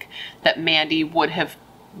walk that Mandy would have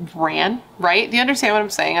ran, right? Do you understand what I'm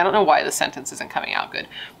saying? I don't know why the sentence isn't coming out good.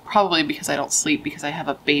 Probably because I don't sleep, because I have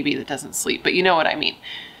a baby that doesn't sleep, but you know what I mean.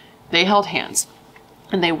 They held hands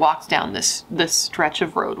and they walked down this stretch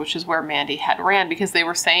of road, which is where Mandy had ran, because they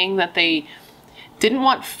were saying that they didn't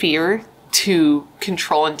want fear to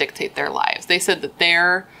control and dictate their lives. They said that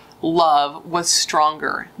their love was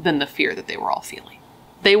stronger than the fear that they were all feeling.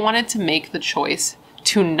 They wanted to make the choice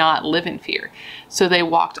to not live in fear. So they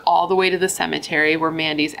walked all the way to the cemetery where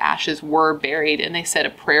Mandy's ashes were buried, and they said a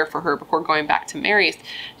prayer for her before going back to Mary's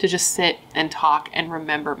to just sit and talk and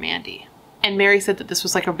remember Mandy. And Mary said that this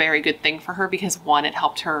was like a very good thing for her because, one, it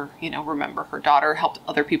helped her, you know, remember her daughter, helped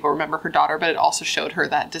other people remember her daughter, but it also showed her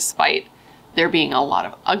that despite there being a lot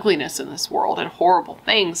of ugliness in this world and horrible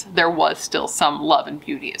things, there was still some love and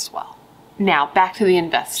beauty as well. Now, back to the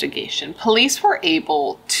investigation. Police were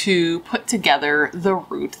able to put together the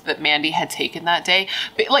route that Mandy had taken that day.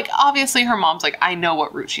 But, like, obviously her mom's like, I know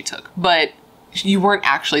what route she took, but you weren't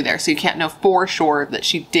actually there, so you can't know for sure that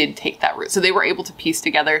she did take that route. So they were able to piece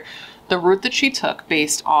together the route that she took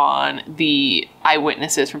based on the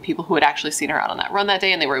eyewitnesses from people who had actually seen her out on that run that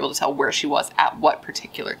day, and they were able to tell where she was at what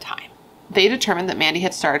particular time. They determined that Mandy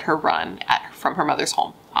had started her run from her mother's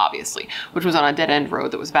home, obviously, which was on a dead-end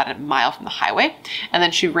road that was about a mile from the highway. And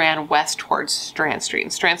then she ran west towards Strand Street.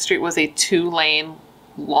 And Strand Street was a 2-lane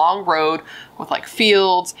long road with like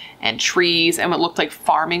fields and trees and what looked like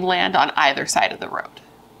farming land on either side of the road.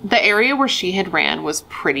 The area where she had ran was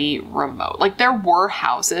pretty remote. Like, there were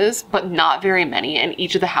houses, but not very many. And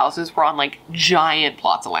each of the houses were on like giant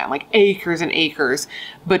plots of land, like acres and acres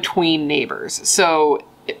between neighbors. So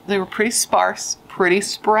they were pretty sparse, pretty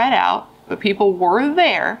spread out, but people were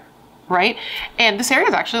there, right? And this area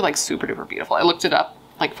is actually like super duper beautiful. I looked it up,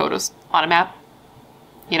 like photos on a map,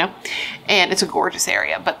 you know, and it's a gorgeous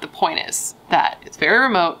area. But the point is that it's very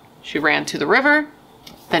remote. She ran to the river,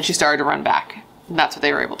 then she started to run back. And that's what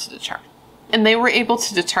they were able to determine. And they were able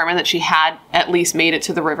to determine that she had at least made it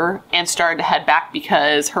to the river and started to head back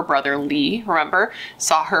because her brother Lee, remember,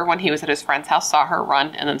 saw her when he was at his friend's house, saw her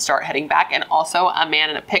run and then start heading back. And also a man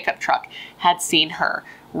in a pickup truck had seen her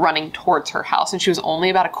running towards her house. And she was only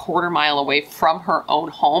about a quarter mile away from her own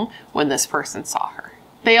home when this person saw her.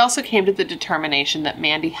 They also came to the determination that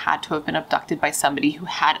Mandy had to have been abducted by somebody who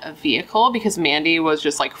had a vehicle, because Mandy was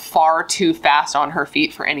just like far too fast on her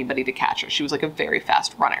feet for anybody to catch her. She was like a very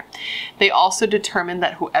fast runner. They also determined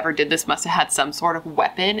that whoever did this must have had some sort of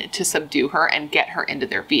weapon to subdue her and get her into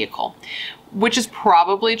their vehicle, which is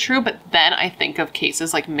probably true. But then I think of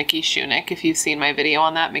cases like Mickey Shunick. If you've seen my video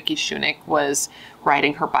on that, Mickey Shunick was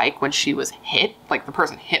riding her bike when she was hit, like the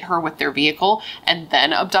person hit her with their vehicle and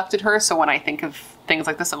then abducted her. So when I think of things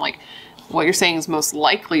like this, I'm like, what you're saying is most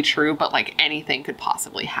likely true, but like anything could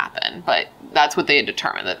possibly happen. But that's what they had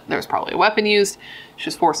determined, that there was probably a weapon used. She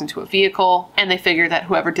was forced into a vehicle, and they figured that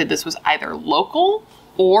whoever did this was either local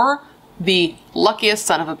or the luckiest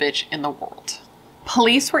son of a bitch in the world.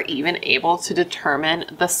 Police were even able to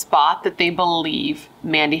determine the spot that they believe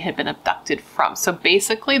Mandy had been abducted from. So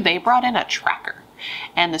basically they brought in a tracker,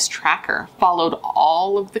 and this tracker followed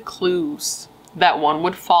all of the clues that one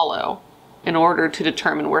would follow in order to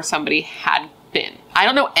determine where somebody had been. I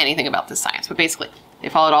don't know anything about this science, but basically they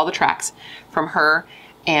followed all the tracks from her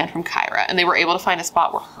and from Kyra, and they were able to find a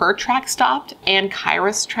spot where her track stopped and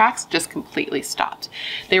Kyra's tracks just completely stopped.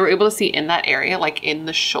 They were able to see in that area, like in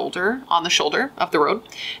the shoulder, on the shoulder of the road,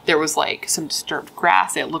 there was like some disturbed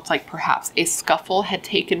grass. It looked like perhaps a scuffle had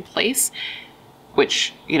taken place,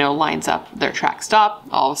 which, you know, lines up their track stop.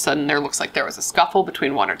 All of a sudden there looks like there was a scuffle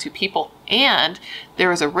between 1 or 2 people, and there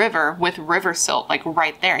was a river with river silt like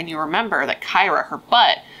right there. And you remember that Kyra, her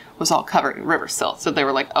butt was all covered in river silt. So they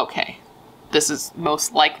were like, okay, this is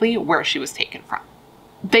most likely where she was taken from.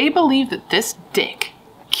 They believe that this dick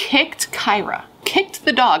kicked Kyra, kicked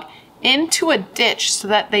the dog into a ditch so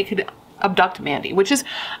that they could abduct Mandy, which is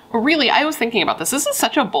really, I was thinking about this. This is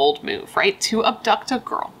such a bold move, right? To abduct a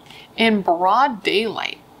girl in broad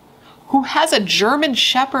daylight who has a German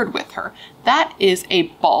Shepherd with her. That is a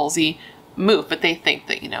ballsy move. But they think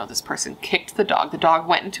that, you know, this person kicked the dog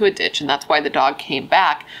went into a ditch, and that's why the dog came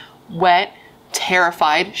back wet,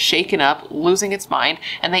 terrified, shaken up, losing its mind.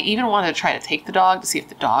 And they even wanted to try to take the dog to see if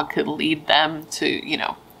the dog could lead them to, you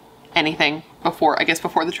know, anything before, I guess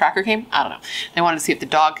before the tracker came. I don't know. They wanted to see if the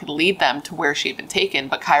dog could lead them to where she had been taken,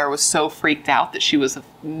 but Kyra was so freaked out that she was of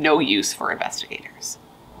no use for investigators.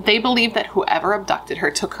 They believe that whoever abducted her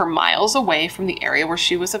took her miles away from the area where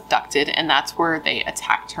she was abducted, and that's where they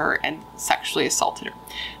attacked her and sexually assaulted her.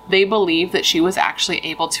 They believe that she was actually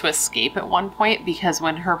able to escape at one point, because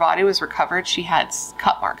when her body was recovered, she had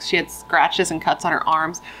cut marks. She had scratches and cuts on her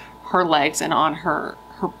arms, her legs, and on her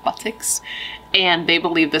buttocks. And they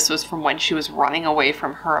believe this was from when she was running away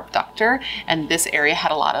from her abductor. And this area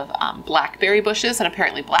had a lot of blackberry bushes, and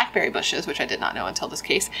apparently blackberry bushes, which I did not know until this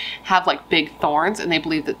case, have like big thorns. And they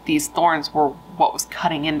believe that these thorns were what was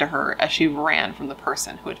cutting into her as she ran from the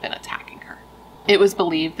person who had been attacking her. It was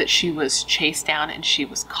believed that she was chased down and she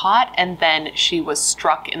was caught, and then she was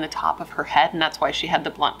struck in the top of her head, and that's why she had the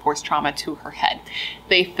blunt force trauma to her head.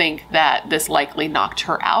 They think that this likely knocked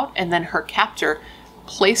her out, and then her captor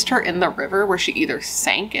placed her in the river where she either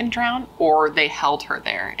sank and drowned, or they held her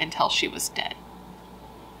there until she was dead.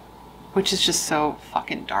 Which is just so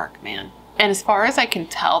fucking dark, man. And as far as I can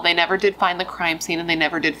tell, they never did find the crime scene, and they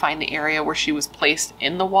never did find the area where she was placed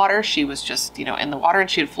in the water. She was just, you know, in the water, and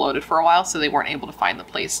she had floated for a while, so they weren't able to find the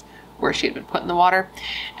place where she had been put in the water.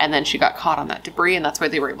 And then she got caught on that debris, and that's why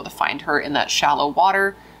they were able to find her in that shallow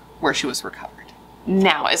water where she was recovered.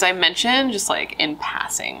 Now, as I mentioned, just like in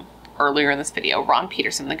passing earlier in this video, Ron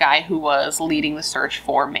Peterson, the guy who was leading the search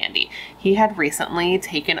for Mandy, he had recently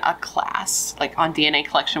taken a class like on DNA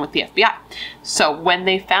collection with the FBI. So when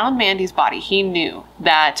they found Mandy's body, he knew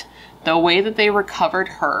that the way that they recovered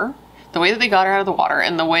her, the way that they got her out of the water,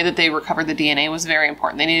 and the way that they recovered the DNA was very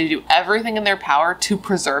important. They needed to do everything in their power to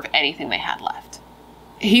preserve anything they had left.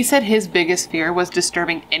 He said his biggest fear was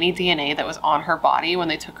disturbing any DNA that was on her body when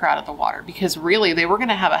they took her out of the water, because really they were going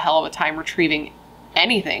to have a hell of a time retrieving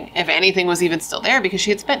anything, if anything was even still there, because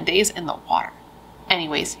she had spent days in the water.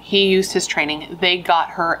 Anyways, he used his training. They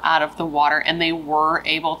got her out of the water, and they were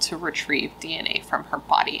able to retrieve DNA from her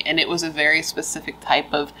body. And it was a very specific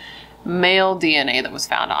type of male DNA that was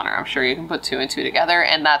found on her. I'm sure you can put 2 and 2 together,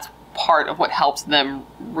 and that's part of what helps them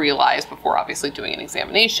realize, before obviously doing an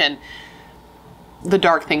examination, the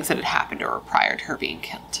dark things that had happened to her prior to her being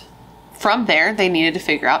killed. From there, they needed to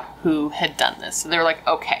figure out who had done this. So they were like,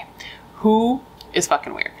 okay, who is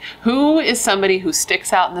fucking weird? Who is somebody who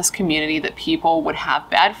sticks out in this community that people would have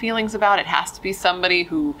bad feelings about? It has to be somebody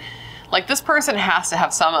who, like, this person has to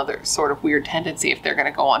have some other sort of weird tendency if they're going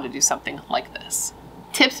to go on to do something like this.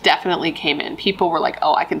 Tips definitely came in. People were like,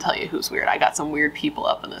 oh, I can tell you who's weird. I got some weird people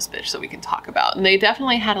up in this bitch that we can talk about. And they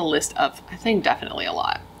definitely had a list of, I think definitely a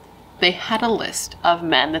lot. They had a list of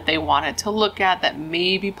men that they wanted to look at that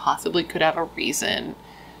maybe possibly could have a reason.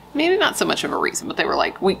 Maybe not so much of a reason, but they were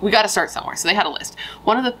like, we got to start somewhere. So they had a list.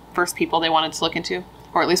 One of the first people they wanted to look into,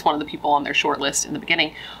 or at least one of the people on their short list in the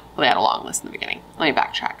beginning, well, they had a long list in the beginning. Let me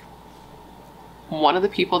backtrack. One of the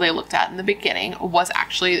people they looked at in the beginning was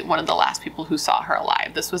actually one of the last people who saw her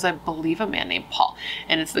alive. This was, I believe, a man named Paul.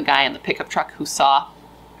 And it's the guy in the pickup truck who saw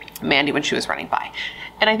Mandy when she was running by.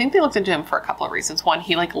 And I think they looked into him for a couple of reasons. One,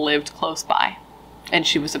 he like lived close by, and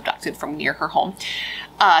she was abducted from near her home.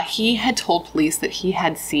 He had told police that he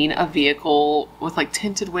had seen a vehicle with like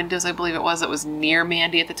tinted windows, I believe it was, that was near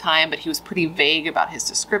Mandy at the time, but he was pretty vague about his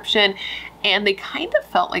description. And they kind of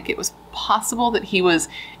felt like it was possible that he was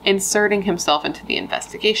inserting himself into the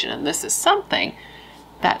investigation. And this is something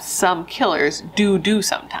that some killers do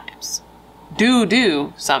sometimes.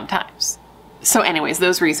 Do sometimes. So anyways,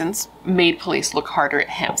 those reasons made police look harder at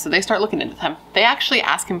him. So they start looking into him. They actually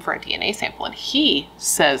ask him for a DNA sample and he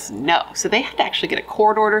says no. So they had to actually get a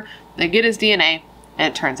court order. They get his DNA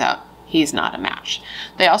and it turns out he's not a match.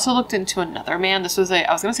 They also looked into another man. This was I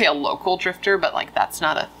was going to say a local drifter, but like that's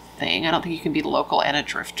not a thing. I don't think you can be local and a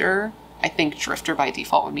drifter. I think drifter by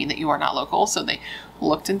default would mean that you are not local. So they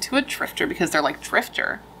looked into a drifter because they're like,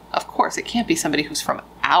 drifter? Of course, it can't be somebody who's from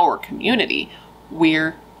our community.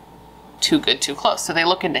 We're too good, too close. So they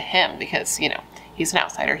look into him because, you know, he's an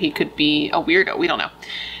outsider. He could be a weirdo. We don't know.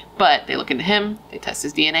 But they look into him, they test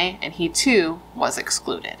his DNA, and he too was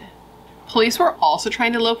excluded. Police were also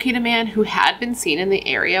trying to locate a man who had been seen in the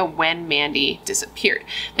area when Mandy disappeared.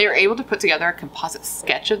 They were able to put together a composite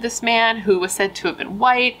sketch of this man who was said to have been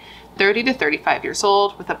white, 30 to 35 years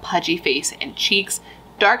old, with a pudgy face and cheeks,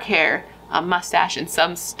 dark hair, a mustache, and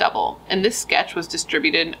some stubble. And this sketch was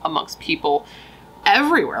distributed amongst people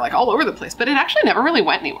everywhere, like all over the place, but it actually never really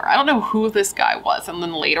went anywhere. I don't know who this guy was. And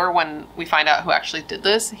then later when we find out who actually did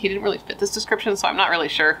this, he didn't really fit this description. So I'm not really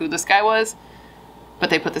sure who this guy was,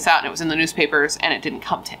 but they put this out and it was in the newspapers and it didn't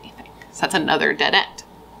come to anything. So that's another dead end.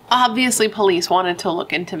 Obviously police wanted to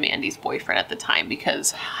look into Mandy's boyfriend at the time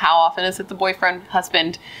because how often is it the boyfriend,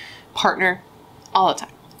 husband, partner? All the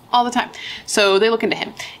time. All the time. So they look into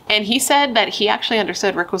him and he said that he actually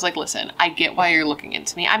understood. Rick was like, listen, I get why you're looking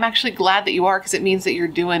into me. I'm actually glad that you are because it means that you're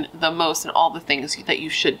doing the most and all the things that you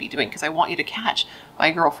should be doing because I want you to catch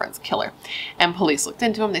my girlfriend's killer. And police looked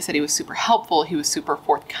into him. They said he was super helpful. He was super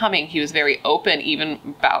forthcoming. He was very open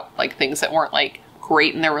even about like things that weren't like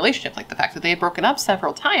great in their relationship, like the fact that they had broken up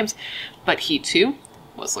several times. But he too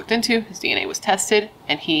was looked into, his DNA was tested,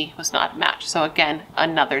 and he was not a match. So again,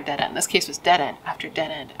 another dead end. This case was dead end after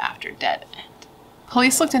dead end after dead end.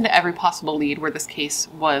 Police looked into every possible lead where this case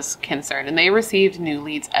was concerned, and they received new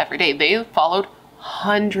leads every day. They followed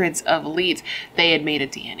hundreds of leads. They had made a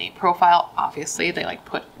DNA profile. Obviously, they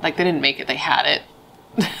they didn't make it, they had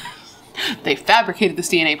it. They fabricated this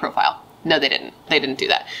DNA profile. No, they didn't. They didn't do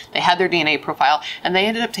that. They had their DNA profile and they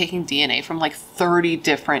ended up taking DNA from like 30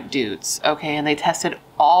 different dudes. Okay. And they tested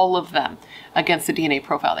all of them against the DNA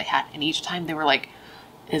profile they had. And each time they were like,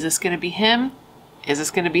 is this going to be him? Is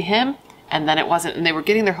this going to be him? And then it wasn't. And they were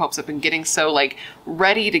getting their hopes up and getting so like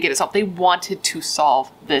ready to get it solved. They wanted to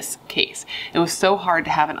solve this case. It was so hard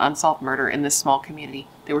to have an unsolved murder in this small community.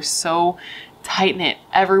 They were so tight-knit.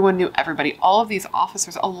 Everyone knew everybody. All of these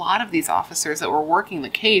officers, a lot of these officers that were working the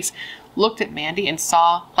case looked at Mandy and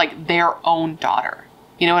saw like their own daughter.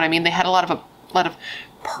 You know what I mean? They had a lot of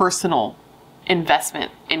personal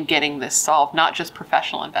investment in getting this solved, not just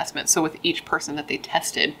professional investment. So with each person that they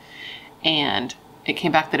tested and it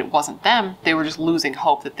came back that it wasn't them, they were just losing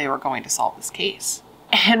hope that they were going to solve this case.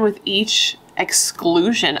 And with each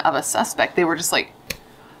exclusion of a suspect, they were just like,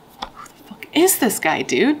 who the fuck is this guy,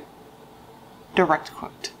 dude? Direct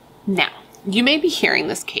quote. Now, you may be hearing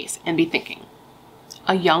this case and be thinking,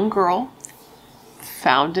 a young girl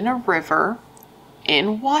found in a river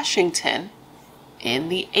in Washington in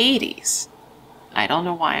the 80s. I don't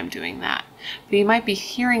know why I'm doing that, but you might be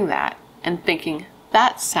hearing that and thinking,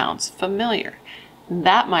 that sounds familiar.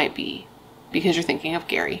 That might be because you're thinking of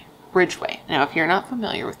Gary Ridgway. Now, if you're not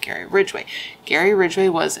familiar with Gary Ridgway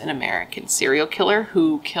was an American serial killer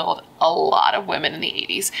who killed a lot of women in the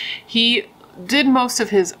 80s. He did most of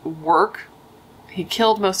his work, he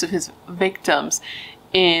killed most of his victims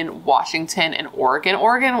in Washington and Oregon.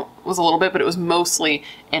 Oregon was a little bit, but it was mostly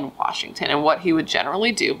in Washington. And what he would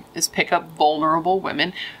generally do is pick up vulnerable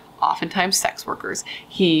women, oftentimes sex workers.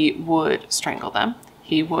 He would strangle them,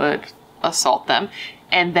 he would assault them,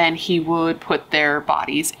 and then he would put their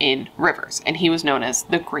bodies in rivers. And he was known as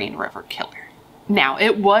the Green River Killer. Now,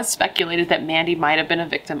 it was speculated that Mandy might have been a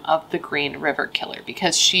victim of the Green River Killer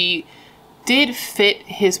because she did fit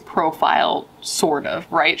his profile, sort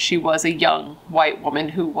of, right? She was a young white woman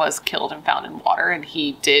who was killed and found in water, and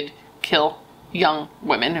he did kill young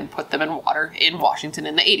women and put them in water in Washington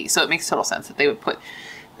in the 80s. So it makes total sense that they would put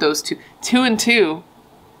those two and two,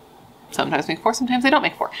 sometimes make four, sometimes they don't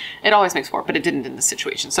make four. It always makes four, but it didn't in this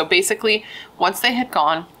situation. So basically, once they had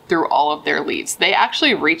gone through all of their leads, they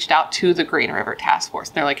actually reached out to the Green River Task Force.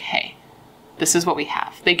 And they're like, hey, this is what we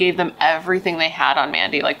have. They gave them everything they had on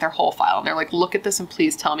Mandy, like their whole file. And they're like, look at this and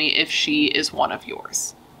please tell me if she is one of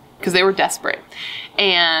yours. Because they were desperate.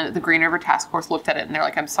 And the Green River Task Force looked at it and they're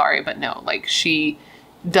like, I'm sorry, but no, like she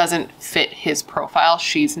doesn't fit his profile.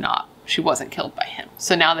 She wasn't killed by him.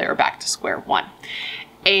 So now they were back to square one.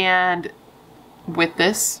 And with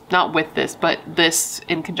this, not with this, but this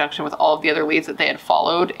in conjunction with all of the other leads that they had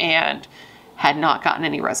followed and had not gotten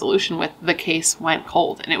any resolution with, the case went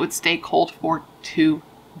cold, and it would stay cold for 2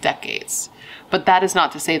 decades. But that is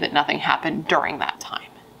not to say that nothing happened during that time.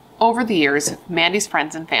 Over the years, Mandy's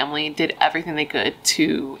friends and family did everything they could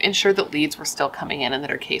to ensure that leads were still coming in and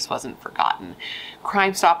that her case wasn't forgotten.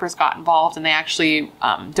 Crime Stoppers got involved, and they actually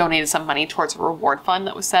donated some money towards a reward fund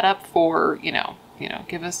that was set up for,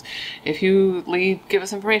 if you give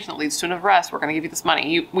us information that leads to an arrest, we're going to give you this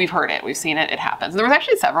money. We've heard it. We've seen it. It happens. And there was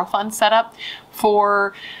actually several funds set up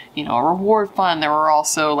for, a reward fund. There were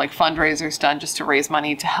also like fundraisers done just to raise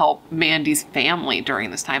money to help Mandy's family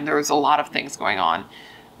during this time. There was a lot of things going on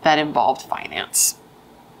that involved finance.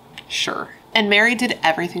 Sure. And Mary did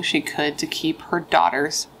everything she could to keep her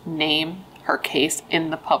daughter's name, her case, in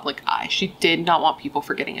the public eye. She did not want people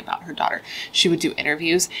forgetting about her daughter. She would do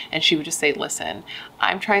interviews and she would just say, listen,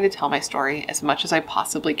 I'm trying to tell my story as much as I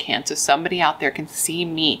possibly can so somebody out there can see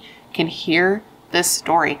me, can hear this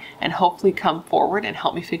story, and hopefully come forward and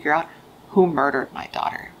help me figure out who murdered my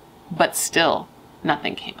daughter. But still,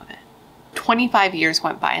 nothing came of it. 25 years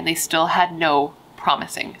went by and they still had no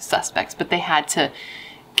promising suspects, but they had to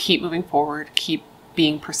keep moving forward, keep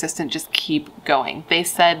being persistent, just keep going. They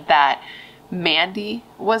said that Mandy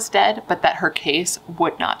was dead, but that her case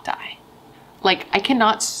would not die. Like, I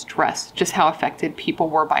cannot stress just how affected people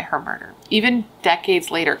were by her murder. Even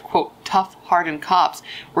decades later, quote, tough, hardened cops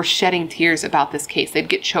were shedding tears about this case. They'd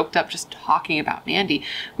get choked up just talking about Mandy,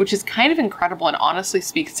 which is kind of incredible and honestly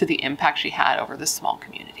speaks to the impact she had over this small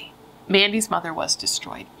community. Mandy's mother was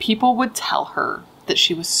destroyed. People would tell her that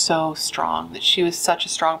she was so strong, that she was such a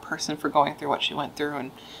strong person for going through what she went through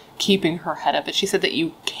and keeping her head up. But she said that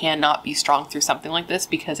you cannot be strong through something like this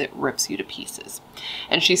because it rips you to pieces.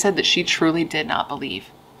 And she said that she truly did not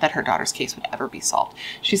believe that her daughter's case would ever be solved.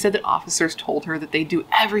 She said that officers told her that they'd do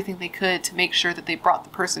everything they could to make sure that they brought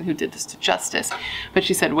the person who did this to justice. But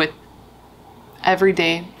she said with every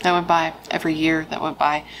day that went by, every year that went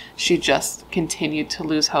by, she just continued to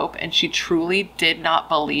lose hope, and she truly did not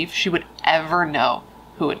believe she would ever know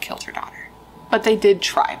who had killed her daughter. But they did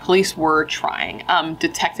try. Police were trying.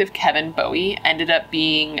 Detective Kevin Bowie ended up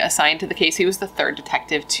being assigned to the case. He was the third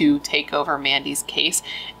detective to take over Mandy's case,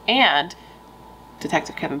 and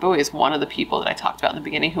Detective Kevin Bowie is one of the people that I talked about in the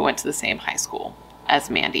beginning who went to the same high school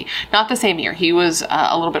as Mandy. Not the same year. He was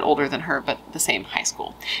a little bit older than her, but the same high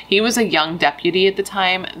school. He was a young deputy at the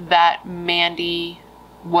time that Mandy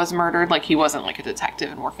was murdered. Like, he wasn't like a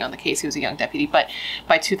detective and working on the case. He was a young deputy. But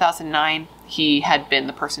by 2009, he had been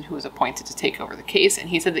the person who was appointed to take over the case. And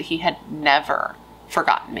he said that he had never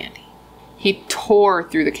forgotten Mandy. He tore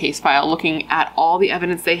through the case file, looking at all the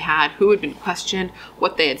evidence they had, who had been questioned,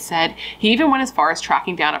 what they had said. He even went as far as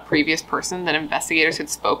tracking down a previous person that investigators had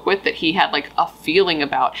spoke with that he had like a feeling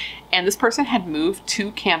about. And this person had moved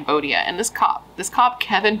to Cambodia. And this cop,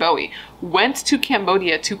 Kevin Bowie, went to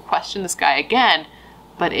Cambodia to question this guy again,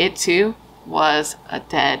 but it too was a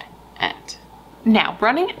dead end. Now,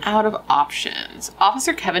 running out of options,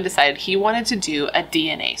 Officer Kevin decided he wanted to do a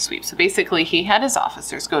DNA sweep. So basically, he had his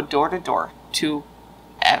officers go door to door to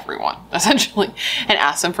everyone, essentially, and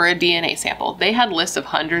ask them for a DNA sample. They had lists of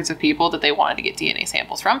hundreds of people that they wanted to get DNA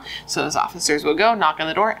samples from. So those officers would go, knock on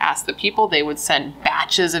the door, ask the people. They would send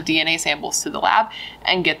batches of DNA samples to the lab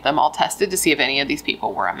and get them all tested to see if any of these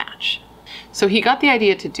people were a match. So he got the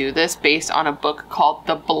idea to do this based on a book called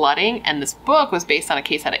The Blooding, and this book was based on a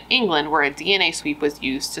case out of England where a DNA sweep was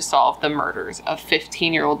used to solve the murders of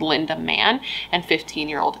 15-year-old Linda Mann and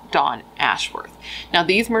 15-year-old Dawn Ashworth. Now,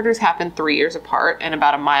 these murders happened 3 years apart and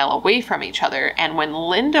about a mile away from each other, and when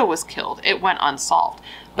Linda was killed, it went unsolved.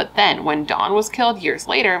 But then, when Dawn was killed years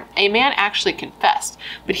later, a man actually confessed,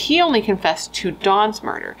 but he only confessed to Dawn's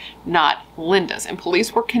murder, not Linda's, and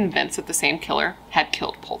police were convinced that the same killer had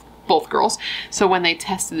killed both girls. So when they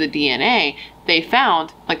tested the DNA, they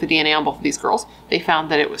found, like the DNA on both of these girls, they found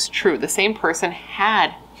that it was true. The same person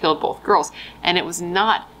had killed both girls, and it was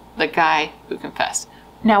not the guy who confessed.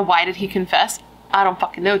 Now, why did he confess? I don't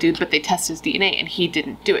fucking know, dude, but they tested his DNA and he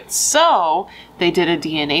didn't do it. So they did a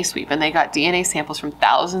DNA sweep and they got DNA samples from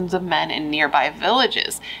thousands of men in nearby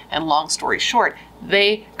villages. And long story short,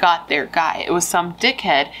 they got their guy. It was some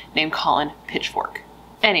dickhead named Colin Pitchfork.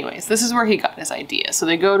 Anyways, this is where he got his idea. So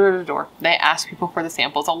they go door to door, they ask people for the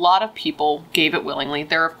samples. A lot of people gave it willingly.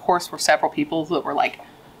 There, of course, were several people that were like,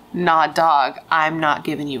 nah, dog, I'm not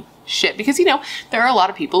giving you shit. Because, you know, there are a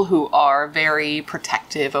lot of people who are very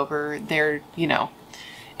protective over their, you know,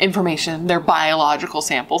 information, their biological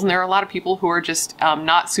samples. And there are a lot of people who are just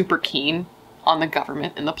not super keen on the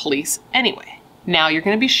government and the police anyway. Now, you're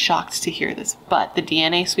going to be shocked to hear this, but the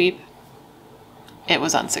DNA sweep, it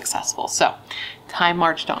was unsuccessful. So time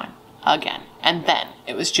marched on. again. And then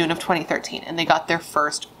it was June of 2013 and they got their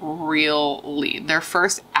first real lead, their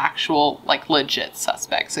first actual like legit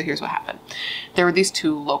suspect. So here's what happened. There were these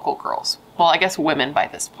two local girls. Well, I guess women by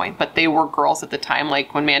this point, but they were girls at the time.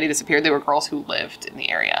 Like when Mandy disappeared, they were girls who lived in the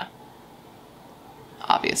area.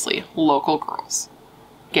 Obviously, local girls.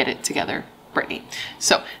 Get it together, Brittany.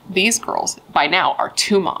 So these girls by now are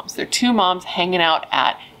two moms. They're two moms hanging out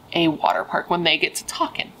at a water park when they get to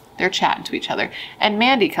talking. They're chatting to each other. And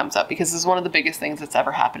Mandy comes up because this is one of the biggest things that's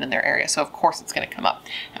ever happened in their area. So of course it's going to come up.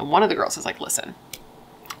 And one of the girls is like, listen,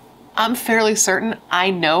 I'm fairly certain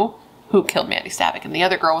I know who killed Mandy Stavik. And the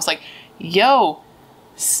other girl was like, yo,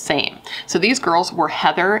 same. So these girls were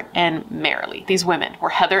Heather and Marilee. These women were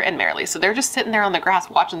Heather and Marilee. So they're just sitting there on the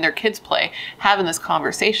grass watching their kids play, having this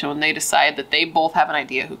conversation when they decide that they both have an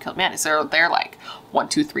idea who killed Mandy. So they're like, 1,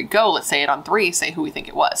 2, 3, go. Let's say it on 3. Say who we think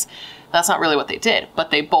it was. That's not really what they did,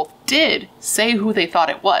 but they both did say who they thought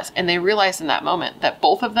it was. And they realized in that moment that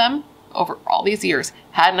both of them, over all these years,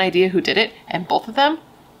 had an idea who did it. And both of them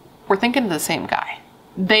were thinking of the same guy.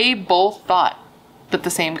 They both thought that the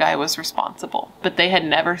same guy was responsible, but they had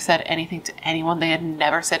never said anything to anyone. They had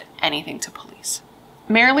never said anything to police.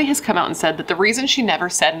 Marilee has come out and said that the reason she never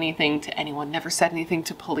said anything to anyone, never said anything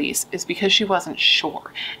to police, is because she wasn't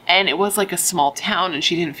sure. And it was like a small town and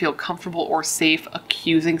she didn't feel comfortable or safe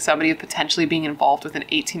accusing somebody of potentially being involved with an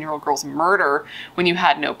 18-year-old girl's murder when you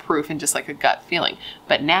had no proof and just like a gut feeling.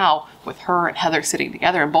 But now with her and Heather sitting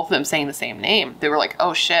together and both of them saying the same name, they were like,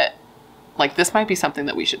 oh shit, like this might be something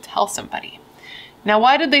that we should tell somebody. Now,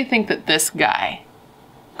 why did they think that this guy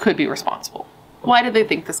could be responsible? Why did they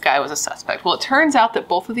think this guy was a suspect? Well, it turns out that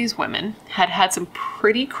both of these women had had some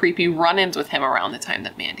pretty creepy run-ins with him around the time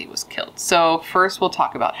that Mandy was killed. So first we'll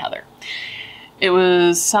talk about Heather. It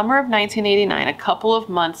was summer of 1989, a couple of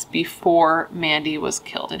months before Mandy was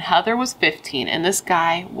killed. And Heather was 15 and this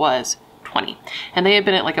guy was 20. And they had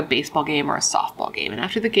been at like a baseball game or a softball game. And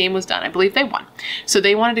after the game was done, I believe they won. So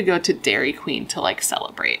they wanted to go to Dairy Queen to like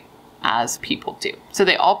celebrate, as people do. So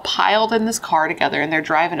they all piled in this car together and they're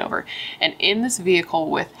driving over. And in this vehicle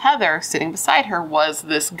with Heather sitting beside her was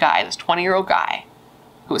this guy, this 20-year-old guy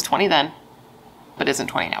who was 20 then, but isn't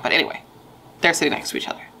 20 now. But anyway, they're sitting next to each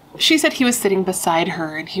other. She said he was sitting beside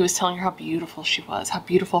her and he was telling her how beautiful she was, how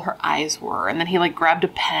beautiful her eyes were. And then he like grabbed a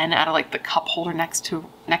pen out of like the cup holder next to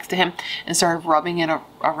him and started rubbing it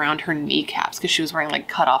around her kneecaps because she was wearing like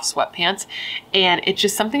cut off sweatpants. And it's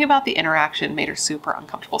just something about the interaction made her super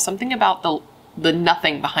uncomfortable. Something about the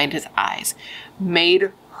nothing behind his eyes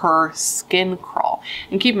made her skin crawl.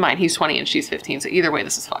 And keep in mind, he's 20 and she's 15. So either way,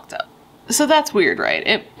 this is fucked up. So that's weird,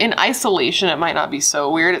 right? In isolation, it might not be so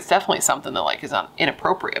weird. It's definitely something that like is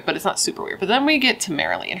inappropriate, but it's not super weird. But then we get to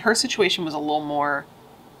Marilee, and her situation was a little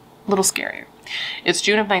scarier. It's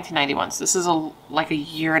June of 1991, so this is like a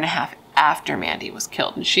year and a half after Mandy was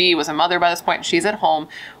killed. And she was a mother by this point, and she's at home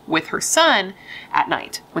with her son at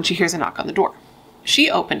night when she hears a knock on the door. She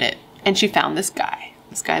opened it, and she found this guy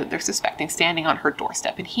that they're suspecting standing on her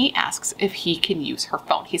doorstep, and he asks if he can use her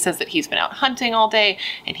phone. He says that he's been out hunting all day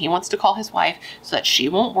and he wants to call his wife so that she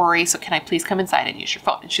won't worry. So can I please come inside and use your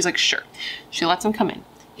phone? And she's like, sure. She lets him come in.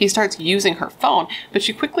 He starts using her phone, but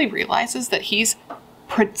she quickly realizes that he's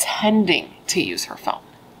pretending to use her phone.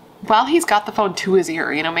 While he's got the phone to his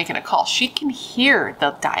ear, you know, making a call, she can hear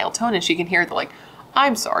the dial tone and she can hear the like,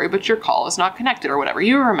 I'm sorry, but your call is not connected or whatever.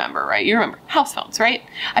 You remember, right? You remember house phones, right?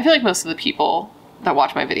 I feel like most of the people that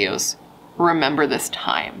watch my videos remember this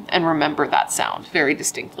time and remember that sound very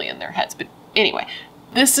distinctly in their heads. But anyway,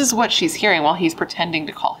 this is what she's hearing while he's pretending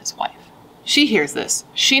to call his wife. She hears this.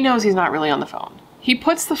 She knows he's not really on the phone. He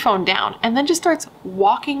puts the phone down and then just starts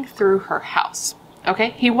walking through her house.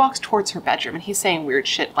 Okay, he walks towards her bedroom and he's saying weird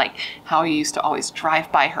shit like how he used to always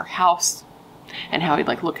drive by her house and how he'd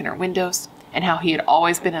like look in her windows and how he had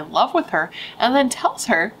always been in love with her, and then tells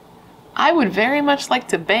her, I would very much like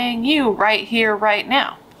to bang you right here, right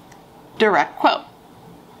now. Direct quote.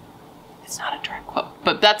 It's not a direct quote,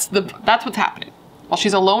 but that's what's happening while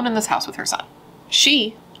she's alone in this house with her son.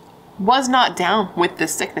 She was not down with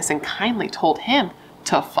this sickness and kindly told him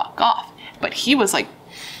to fuck off. But he was like,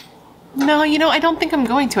 no, you know, I don't think I'm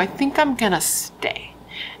going to. I think I'm gonna stay.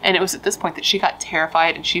 And it was at this point that she got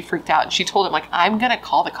terrified and she freaked out and she told him like, I'm gonna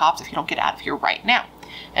call the cops if you don't get out of here right now.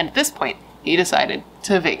 And at this point, he decided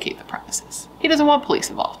to vacate the premises. He doesn't want police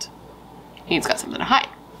involved. He's got something to hide.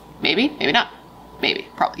 Maybe, maybe not. Maybe,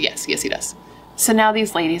 probably, yes he does. So now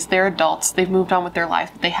these ladies, they're adults, they've moved on with their life,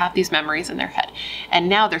 but they have these memories in their head. And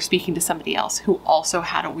now they're speaking to somebody else who also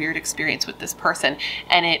had a weird experience with this person,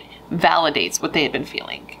 and it validates what they had been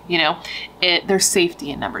feeling, you know? There's safety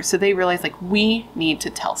in numbers. So they realize, like, we need to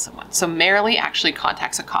tell someone. So Marilee actually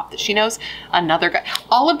contacts a cop that she knows, another guy.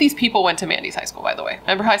 All of these people went to Mandy's high school, by the way.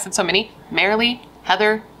 Remember how I said so many? Marilee,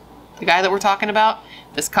 Heather, the guy that we're talking about,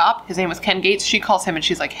 this cop, his name was Ken Gates. She calls him and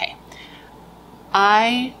she's like, hey,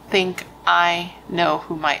 I think I know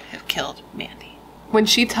who might have killed Mandy. When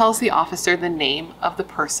she tells the officer the name of the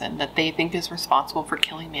person that they think is responsible for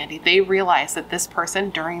killing Mandy, they realize that this person,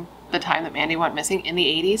 during the time that Mandy went missing in the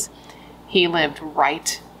 80s, he lived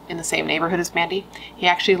right in the same neighborhood as Mandy. He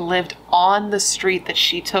actually lived on the street that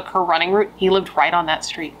she took her running route. He lived right on that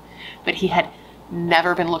street, but he had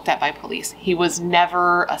never been looked at by police. He was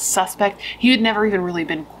never a suspect. He had never even really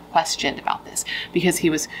been questioned about this because he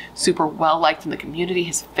was super well liked in the community.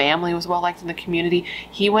 His family was well liked in the community.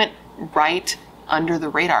 He went right under the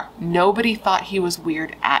radar. Nobody thought he was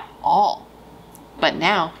weird at all. But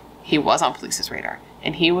now he was on police's radar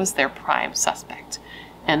and he was their prime suspect.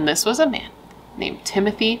 And this was a man named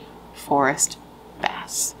Timothy Forrest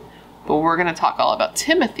Bass. But we're going to talk all about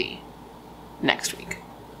Timothy next week.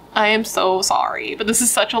 I am so sorry, but this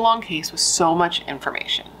is such a long case with so much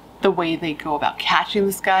information. The way they go about catching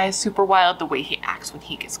this guy is super wild. The way he acts when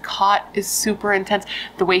he gets caught is super intense.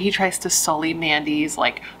 The way he tries to sully Mandy's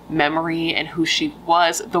like memory and who she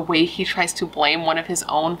was. The way he tries to blame one of his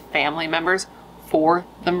own family members for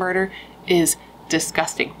the murder is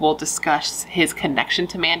disgusting. We'll discuss his connection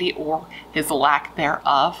to Mandy or his lack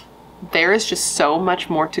thereof. There is just so much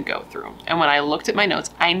more to go through. And when I looked at my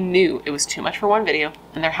notes, I knew it was too much for one video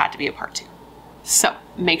and there had to be a part 2. So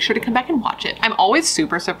make sure to come back and watch it. I'm always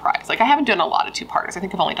super surprised. Like, I haven't done a lot of 2-parters. I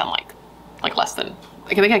think I've only done like less than,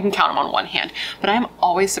 I think I can count them on one hand, but I'm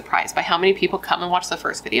always surprised by how many people come and watch the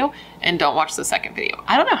first video and don't watch the second video.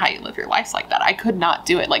 I don't know how you live your lives like that. I could not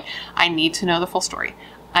do it. Like, I need to know the full story.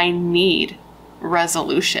 I need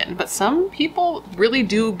resolution, but some people really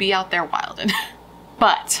do be out there wilding.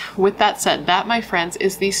 But with that said, that, my friends,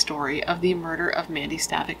 is the story of the murder of Mandy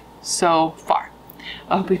Stavik so far.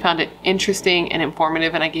 I hope you found it interesting and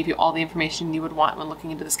informative, and I gave you all the information you would want when looking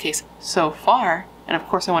into this case so far. And of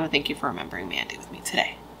course, I want to thank you for remembering Mandy with me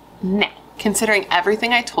today. Now, considering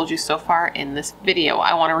everything I told you so far in this video,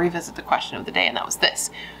 I want to revisit the question of the day, and that was this.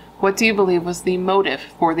 What do you believe was the motive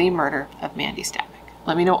for the murder of Mandy Stavik?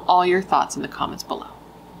 Let me know all your thoughts in the comments below.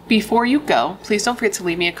 Before you go, please don't forget to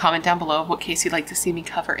leave me a comment down below of what case you'd like to see me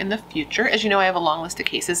cover in the future. As you know, I have a long list of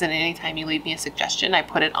cases, and anytime you leave me a suggestion, I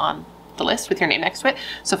put it on the list with your name next to it.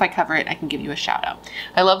 So if I cover it, I can give you a shout out.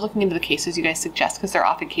 I love looking into the cases you guys suggest because they're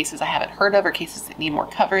often cases I haven't heard of or cases that need more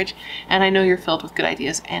coverage. And I know you're filled with good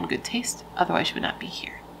ideas and good taste. Otherwise, you would not be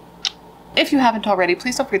here. If you haven't already,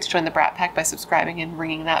 please don't forget to join the Brat Pack by subscribing and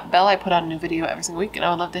ringing that bell. I put out a new video every single week and I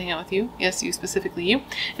would love to hang out with you. Yes, you, specifically you.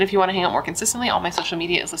 And if you want to hang out more consistently, all my social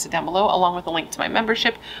media is listed down below, along with a link to my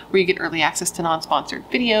membership where you get early access to non-sponsored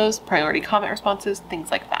videos, priority comment responses,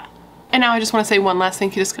 things like that. And now I just want to say one last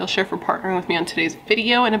thank you to Skillshare for partnering with me on today's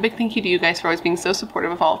video, and a big thank you to you guys for always being so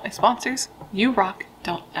supportive of all of my sponsors. You rock,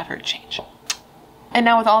 don't ever change. And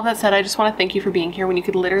now with all of that said, I just want to thank you for being here when you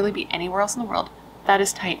could literally be anywhere else in the world. That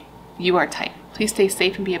is tight. You are tight. Please stay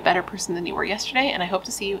safe and be a better person than you were yesterday, and I hope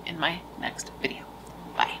to see you in my next video.